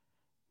lið.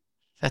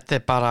 Þetta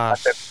bara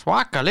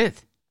svaka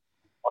lið.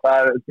 Og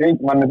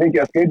mann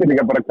þykir að skeytir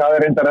líka bara hvað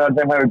reyndar að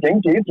þeim hefur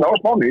gengið illa á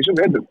Spáni í sem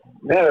veitum,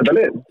 með þetta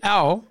lið. Já,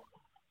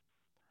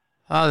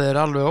 það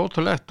alveg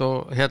ótrúlegt og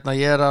ég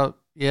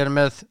er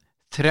með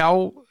 3,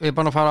 ég er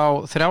búin að fara á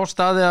 3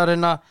 staði að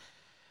reyna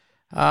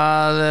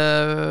að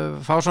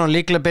fá svona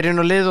líklega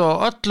byrjunarlið og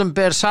öllum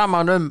ber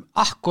saman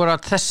akkurat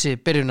þessi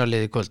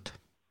byrjunarlið í kvöld.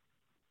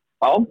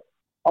 Já,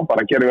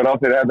 bara gerum við ráð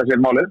fyrir þetta sé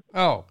málið.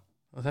 Já,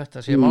 og þetta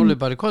sé málið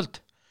bara í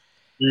kvöld.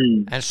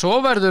 En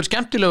svo verður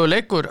skemmtilegu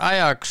leikur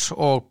Ajax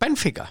og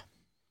Benfica.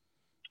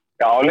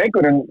 Já,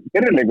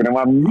 byrjuleikurinn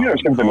var mjög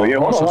skemmtilegu. Ég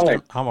horfði á þann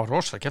leik. Hann var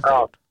rosa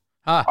skemmtilegur.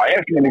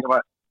 Ajax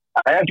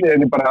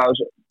liðin bara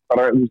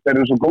þeir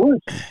eru svo góðir.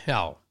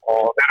 Já.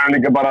 Og þeir eru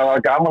líka bara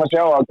gaman að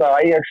sjá að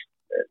Ajax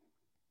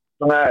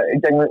svona í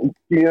gegnum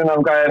tíðina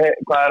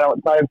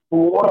hvað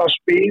fór að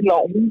spila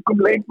ungum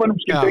leikmönnum,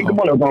 skiptir ekki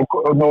máli og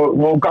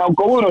nú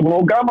góður og nú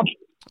gaman.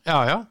 Já.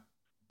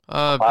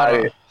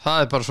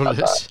 Það bara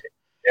svoleiðis.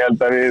 Ég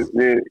held að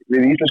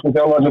við íslensku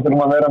þjálfarnir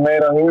þurfum að vera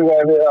meira að huga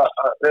við að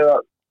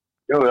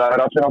það allir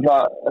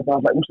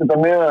náttúrulega úrslita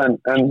með en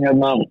það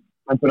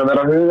þurfum að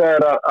vera að huga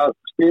að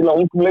spila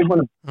ungum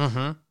leikmönnum.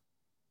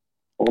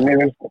 Og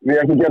við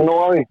ekki gera nóg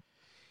af því.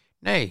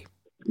 Nei.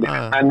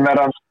 En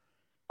vera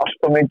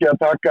alltaf mikið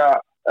að taka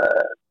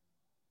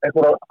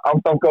einhverja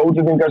afdanga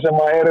útlendingar sem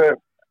eru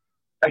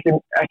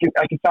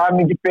ekki það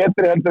mikið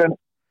betri heldur en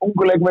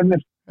ungu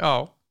leikmennir. Já.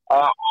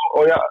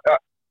 Og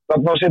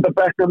þannig að setja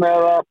bekkum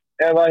eða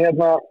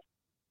jafnvel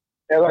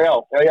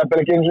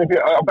ekki eins og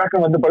á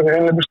bekkum þetta bara þegar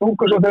einlega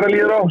stúku svo þeirra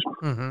líður á.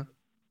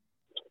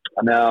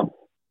 Þannig að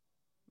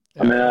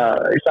í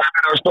staðinn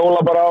fyrir að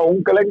stóla bara á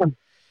unga leikmenn.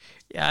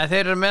 Já,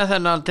 þeir eru með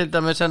þennan til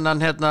dæmis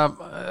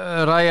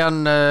Ryan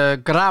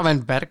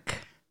Gravenberg.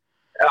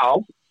 Já.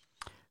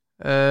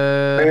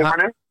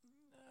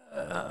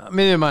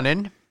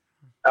 Miðjumanninn.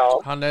 Já.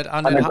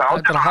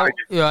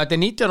 Þetta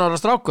 19 ára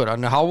strákur,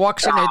 hann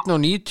hávaxinn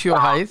 1,90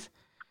 hæð.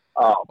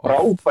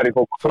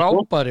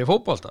 Frábæri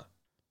fótbolta.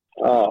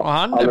 Og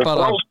hann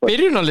bara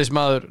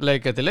byrjunarliðsmaður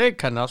leik eftir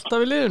leik, hann alltaf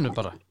í liðinu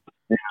bara.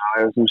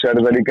 Já, þú sér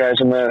það líka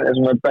eins og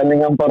með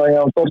Bellingham bara hjá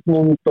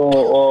Dortmund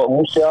og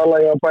Musiala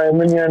hjá Bayern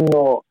München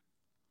og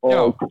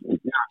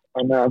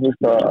þannig að þú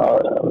veist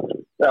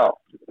það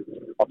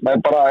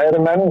bara eru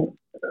menn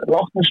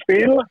látnir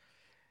spila.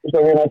 Þú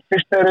veist að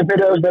fyrst þegar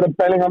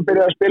Bellingham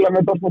byrjaði að spila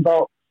með Dortmund þá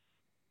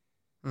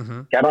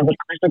gerði hann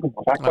þetta mistökum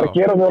og það að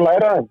gera þau að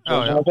læra þeim,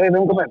 sem það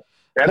segir ungum menn.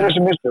 Það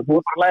þessi mistök, þú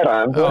bara að læra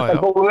þeim, þú ert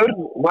að góður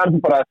og maður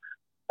bara,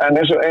 en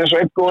eins og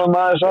einn góður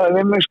maður sagði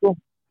við mig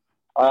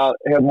að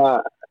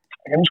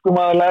heimsku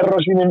maður læra á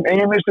sínum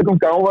eigin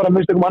mistökum, gáfara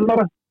mistökum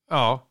annara.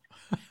 Já.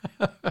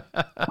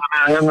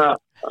 Þannig að,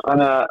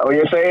 og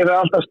ég segi það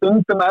alltaf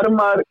stundum er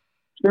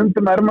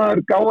maður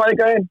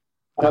gáfaðikæðin,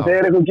 þannig að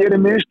þegar eitthvað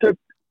gerir mistök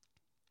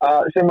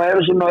sem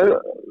eru svona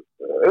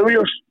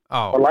augljós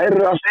og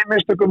lærir af þeim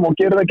mistökum og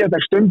gerir það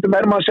geta, stundum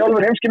er maður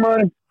sjálfur heimski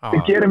maðurinn,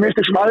 þið gerir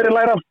mistök sem aðrir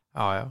læra af.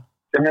 Já.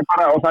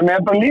 Og þannig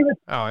er bara lífið.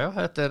 Já,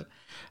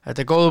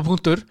 þetta góðu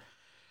punktur.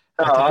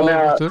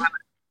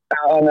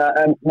 En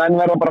menn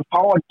verða bara að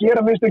fá að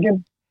gera mistökin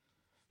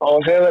og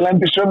þegar þau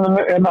lendir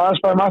sömum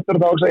aðstæðum aftur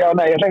þá segja, já,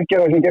 nei, ég ætla ekki að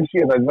gera það sem ég gerði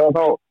síðan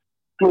þá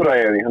klúra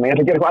ég því, þannig ég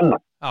ætla að gera eitthvað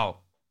annað. Já,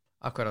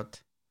 akkurat.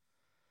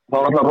 Það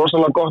var alltaf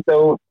rosalega gott ef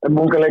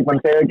unga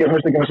leikmann þegar ég gera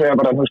mistökin að segja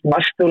bara, þú veist,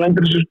 næstu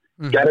lendir þessu,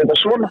 gerði þetta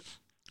svona.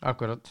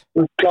 Akkurat.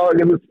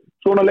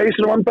 Svona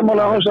leysir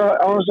vandamáli á þess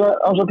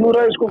að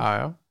klúra því, sko.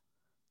 Já.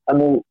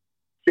 Þannig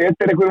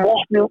setur einhver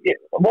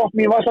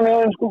vopni í vasan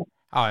eða þeim, sko.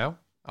 Já.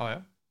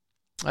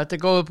 Þetta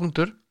góðu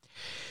punktur.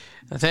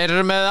 Þeir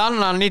eru með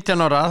annan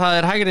 19 ára,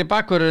 það hægri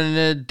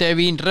bakvörðin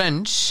Devin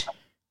Rens.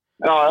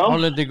 Já.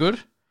 Hollendingur.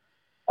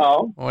 Já.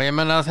 Og ég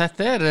menna að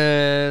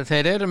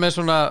þeir eru með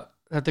svona,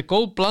 þetta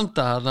góð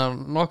blanda,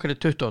 nokkri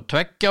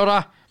 22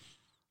 ára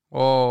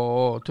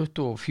og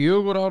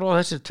 24 ára og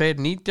þessir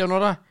 19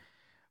 ára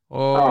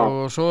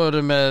og svo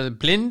eru með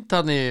Blind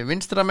hann í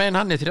vinstra megin,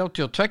 hann er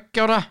 32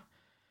 ára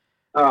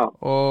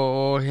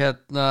og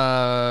hérna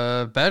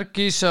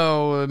Bergís á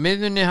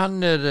miðunni,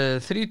 hann er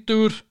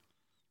 30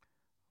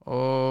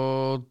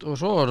 og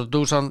svo eru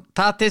Dusan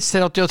Tadic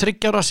 33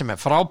 ára sem er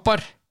frábær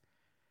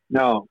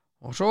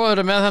og svo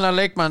eru með þennan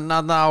leikmann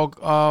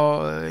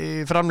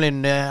í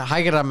framlínni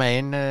hægra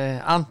megin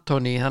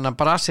Antoni, þennan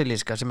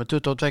brasilíska sem er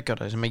 22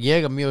 ára sem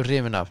ég er mjög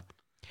hrifinn af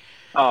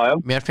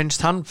mér finnst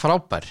hann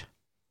frábær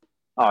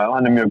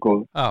hann er mjög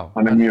góð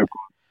hann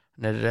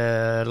er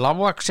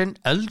lágvaxinn,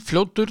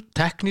 eldfljótur,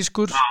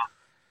 teknískur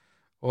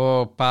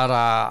og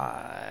bara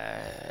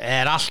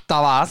er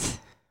alltaf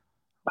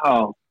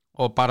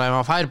og bara ef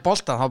hann fær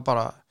boltan þá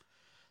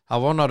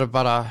vonaru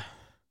bara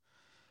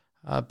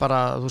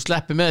þú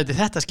sleppir með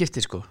þetta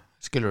skipti sko,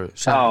 skilur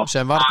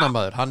sem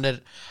varnarmaður, hann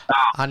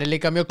er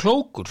líka mjög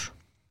klókur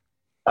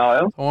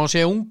og hann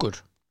sé ungur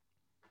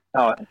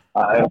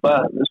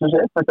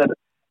þetta er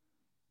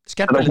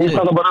skemmtilegt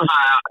nokkulega,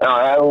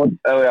 ef þú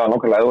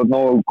ert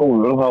nógu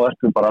góður þá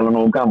ertu bara alveg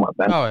nógu gamall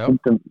en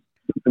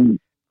stundum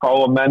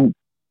fáa menn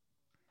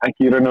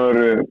ekki í raun og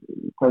veru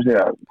hvað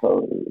segja,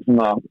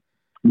 svona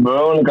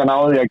mögulegan á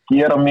því að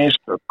gera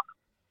mistök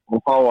og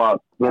fá að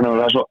raun og veru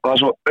það er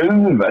svo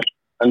auðvelt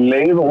að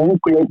leiða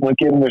ungu leikmenn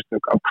að gera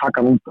mistök að taka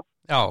hann út af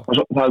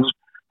það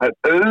er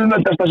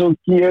auðveldast að þú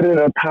gerir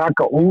að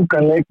taka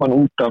ungan leikmann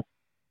út af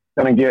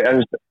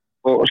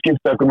og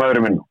skipta okkur með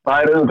öðrum inn það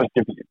er auðvitað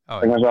skipting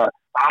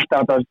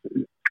alltaf að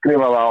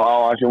skrifa það á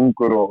þessi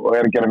ungur og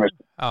er að gera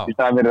mistök í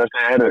staðan fyrir að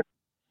segja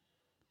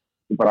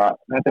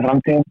þetta er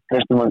framtíð,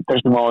 treystum á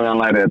því að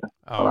hann læri þetta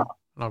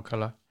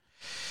nákvæmlega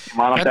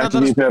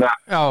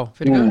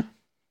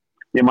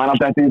ég man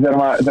alltaf eftir því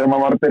þegar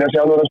maður var að byrja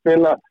sjálfur að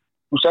spila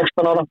úr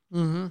 16 ára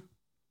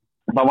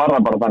þá var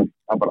það bara þannig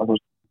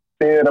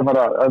þið er að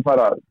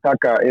fara að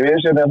taka í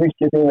viðsjöfni að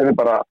fylki þið eru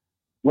bara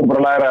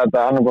að læra þetta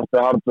annarkort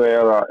eða hardway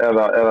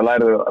eða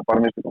lærið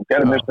bara mistök og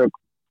gerði mistök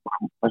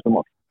næstum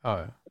mál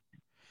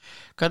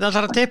Hvernig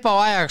ætlar að tippa á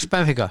Ajax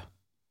Benfica?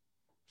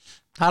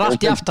 Það er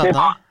allt jaft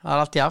þarna það er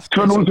allt jaft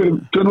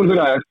 2-0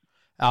 fyrir Ajax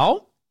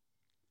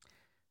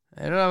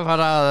Þeir eru að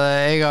fara að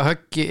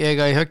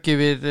eiga í höggi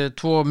við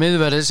tvo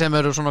miðverðir sem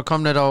eru svona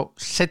komnir á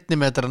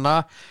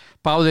sentimetrana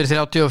báðir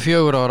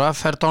 34 ára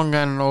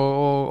Fertongen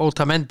og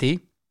Otamendi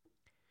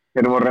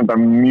Þeir voru reynda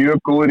mjög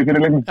góðir í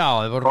fyrirleiknum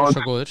þeir voru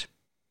rosa góðir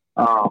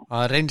það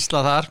er reynsla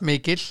þar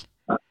mikil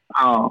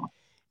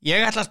Ég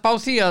ætla að spá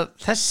því að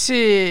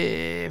þessi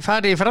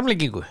fari í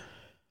framlengingu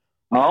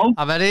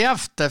að verði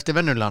jaft eftir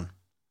venjulegan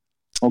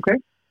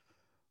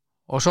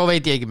og svo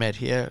veit ég ekki meir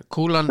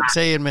kúlan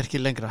segir mér ekki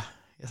lengra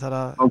ég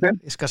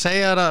skal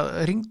segja þér að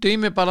hringdu í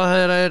mig bara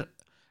þegar það er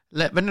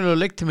venjulegu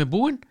leiktími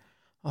búinn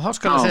og þá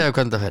skal ég segja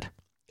hvernig það fer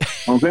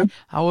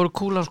þá voru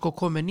kúlan sko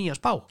komið nýja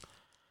spá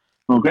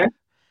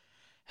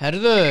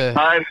Herðu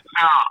Það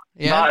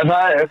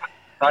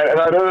er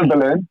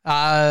auðvitaðlegin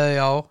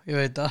Já, ég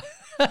veit það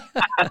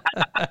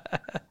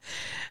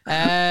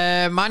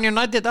Man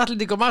United,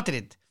 Atletico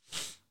Madrid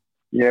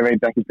Ég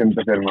veit ekki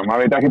þetta fyrir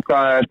maður veit ekki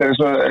hvað, þetta er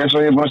eins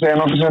og ég er búin að segja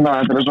nokkuð senna,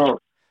 þetta er svo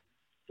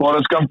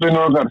Forrest Gump-inu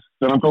okkar,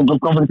 þegar hann tók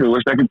upp konfliktu þú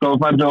veist ekki hvað þú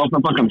færði að opna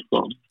bakkan sko.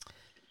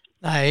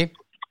 Nei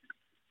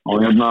og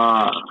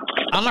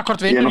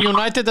annarkvort vinnur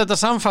United þetta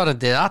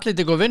samfærandi,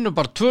 Atletico vinnur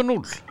bara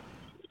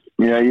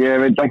 2-0 ég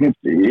veit ekki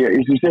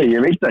ég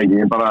veit það ekki,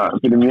 ég bara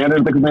fyrir mér er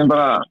þetta einhvern veginn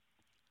bara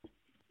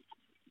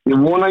ég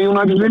vona að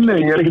United vinni,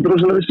 ég er ekki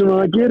drosalega viss að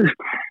það gerist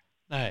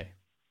Nei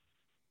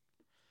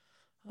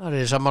Það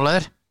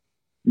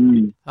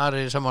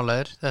er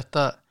sammálaðir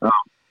þetta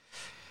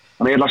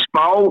Þannig ég ætla að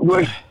spá þú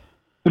veist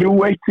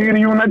 3-1 fyrir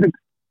United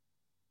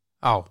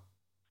að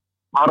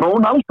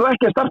Ronaldo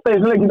ekki að starta í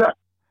þessu leik í dag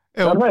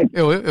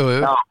Jú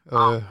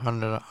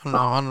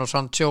hann og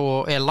Sancho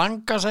og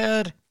Elanga segja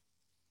þér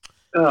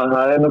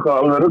það er nokkuð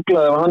alveg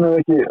ruglað ef hann hefur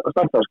ekki að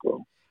starta sko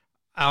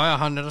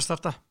hann er að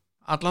starta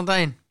allan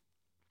daginn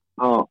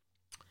og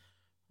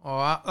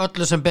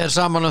öllu sem ber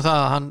saman það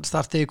að hann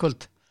starti í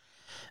kvöld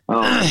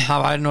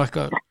það væri nú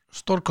eitthvað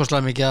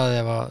stórkostlega mikið að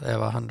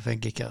ef hann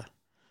fengi ekki að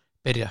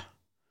byrja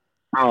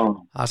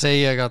það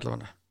segi ég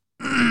allavega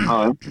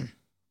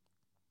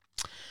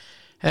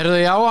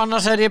Herðu,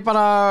 annars er ég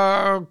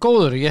bara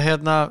góður ég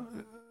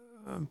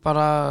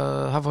bara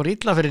það fór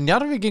illa fyrir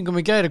Njarðvíkingum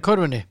í gær í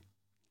körfunni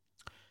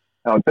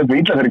þetta er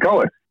illa fyrir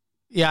Káir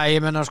Já,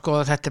 ég menna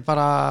sko þetta er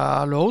bara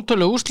alveg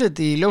ótrúlega úrslit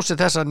í ljósi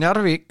þess að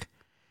Njarðvík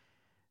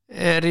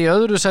er í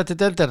öðru sæti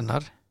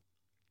deildarinnar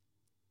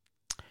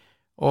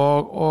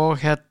og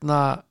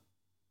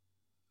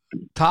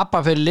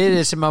tapa fyrir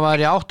liðið sem að var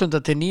í 8.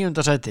 til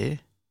 9. sæti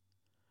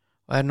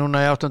og er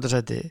núna í 8.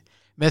 sæti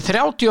með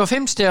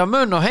 35 stiga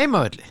mun á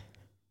heimavelli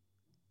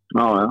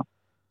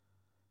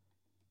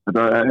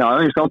þetta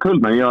ég sá töl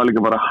með ég var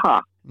líka bara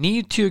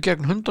 90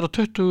 gegn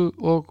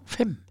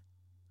 125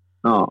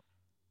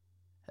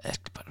 þetta er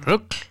bara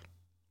rugl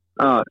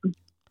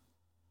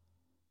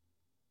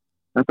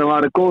þetta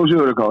var góð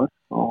sigur og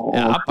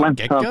bara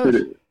geggjaður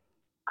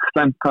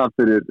slemt tap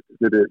fyrir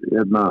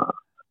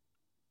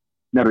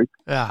Njarðvík.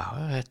 Já,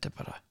 þetta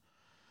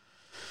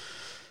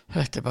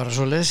er bara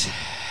svoleiðis.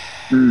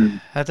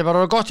 Þetta er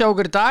bara gott hjá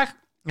okkur í dag.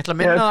 Ég ætla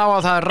að minna á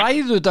að það er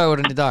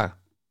ræðudagurinn í dag.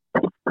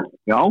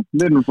 Já,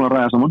 við erum búin að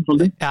ræða saman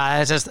svolítið. Já, það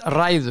er sérst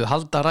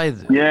halda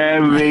ræðu. Ég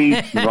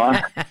veit það.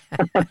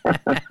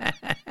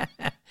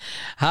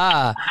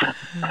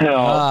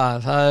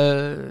 Það er,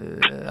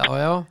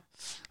 já.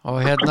 Og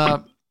já,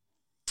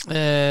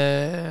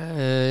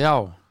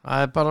 það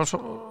er bara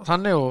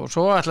þannig og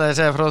svo ætla ég að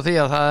segja frá því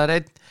að það er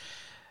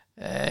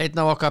einn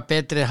af okkar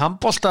betri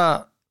handbolta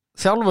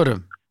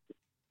þjálfurum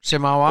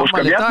sem á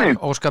afmæli í dag,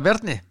 Óskar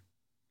Bjarni.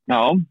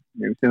 Já,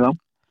 ég veist það.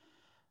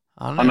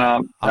 Þannig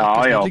að,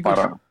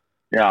 bara,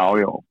 já,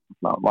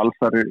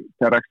 Valsari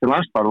þegar ekstra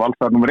landsbar,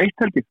 Valsari nummer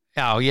 1 held ég.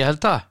 Já, ég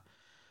held það.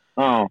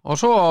 Já. Og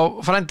svo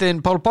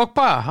frændiðinn Pál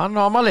Pogba, hann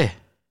á afmæli.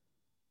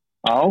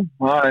 Já,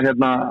 það er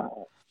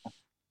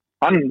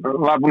hann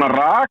var búinn að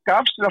raka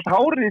af sér allt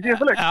hárið í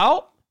síðasta leik. Já,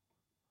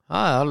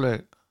 það er alveg,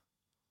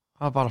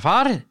 það var bara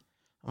farið.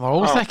 Hann var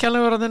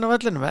óþekkjanlegur að inn á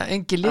vellinu,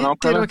 engin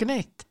litir og ekki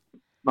neitt.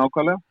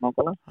 Nákvæmlega.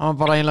 Hann var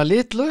bara einlega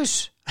litlaus.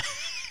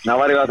 Það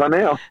var ég að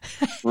þannig, já.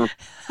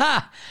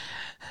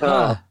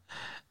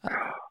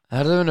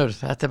 Herðu vinur,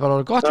 þetta er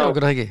bara gott hjá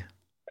okkur, ekki?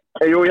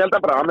 Jú, ég held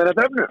að bara amen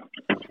eftir efninu.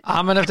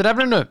 Amen eftir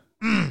efninu.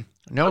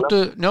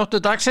 Njóttu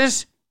dagsins.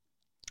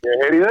 Ég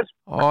heyri þess.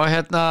 Og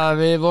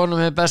við vonum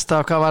við besta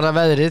á hvað var að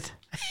veðrið.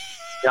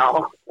 Já.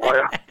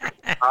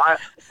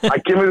 Það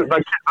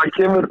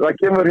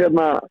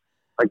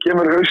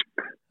kemur haust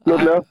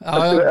fljótlega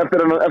eftir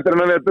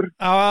hennar vetur.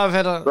 Já, það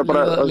fer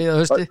að líða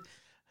hausti.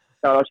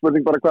 Já, það er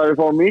spurning bara hvað við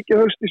fáum mikið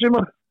haust í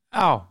sumar.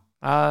 Já,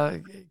 það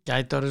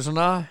gæti orðið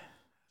svona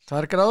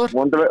 2 gráður.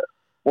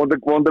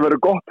 Vonandi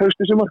verður gott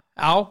haust í sumar.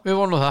 Já, við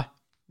vonum það.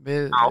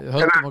 Við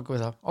höldum okkur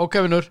við það. Ok,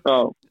 vinnur. Já,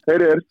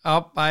 heyri þér. Já,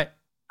 bye.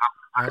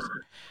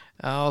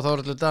 Já,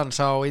 Þórhallur Dans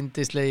á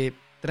indislegi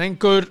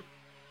drengur.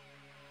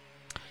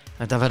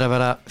 Þetta fer að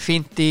vera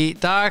fínt í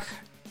dag.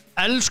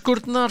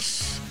 Elskurnar.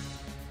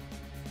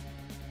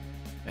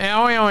 Já,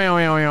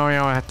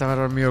 þetta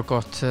verður mjög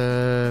gott.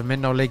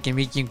 Minna á leikinn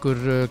Víkingur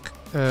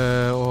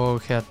og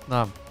hvað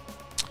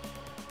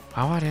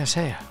var ég að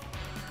segja?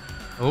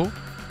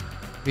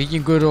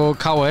 Víkingur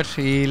og KR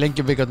í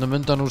Lengjubikarnum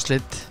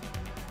undanúrslit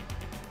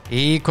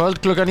í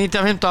kvöld klukkan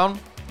 19:15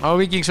 á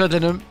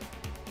Víkingsvellinum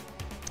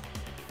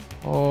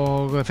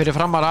og fyrir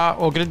Framara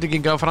og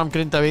Grindvíkinga Fram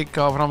Grindavík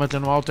á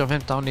framvellinum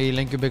 18:15 í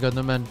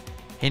Lengjubikarnum en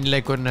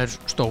hinleikurinn er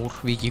stór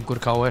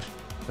Víkingur KR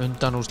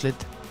undanúrslit.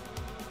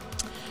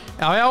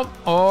 Já,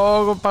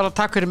 og bara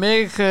takk fyrir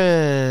mig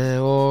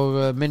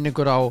og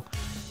minningur á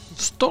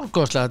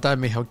stórkostlega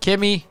dæmi hjá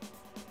Kemi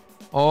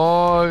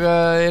og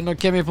inn á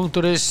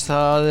kemi.is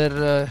það er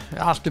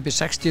allt upp í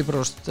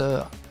 60%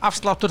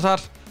 afsláttur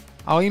þar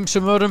á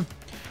ýmsum vörum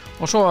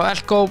og svo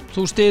Elko,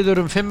 þú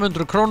styður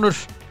 500 krónur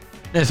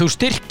þú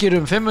styrkir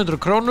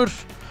 500 krónur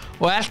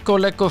og Elko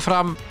leggur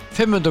fram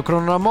 500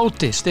 krónur á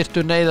móti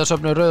styrktur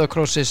neyðasöfnu Rauða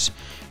krossis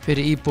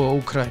fyrir íbúa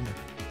Úkraínu.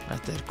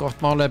 Þetta er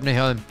gott málefni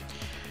hjá þeim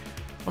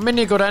og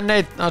minningur enn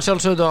einn að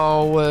sjálfsögðu á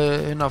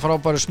hérna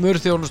frábæru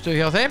smurþjónustu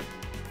hjá þeim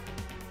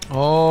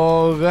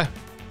og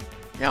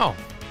já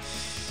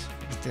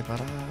þetta er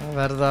bara að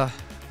verða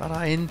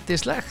bara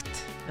indislegt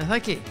en það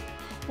ekki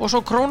og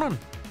svo krónan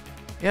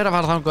ég er að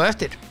fara þangað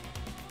eftir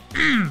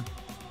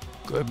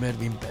Guðmur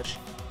Vimber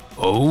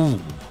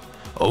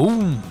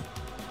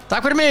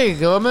takk fyrir mig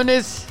og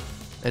munið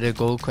verið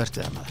góð hvert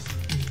við annað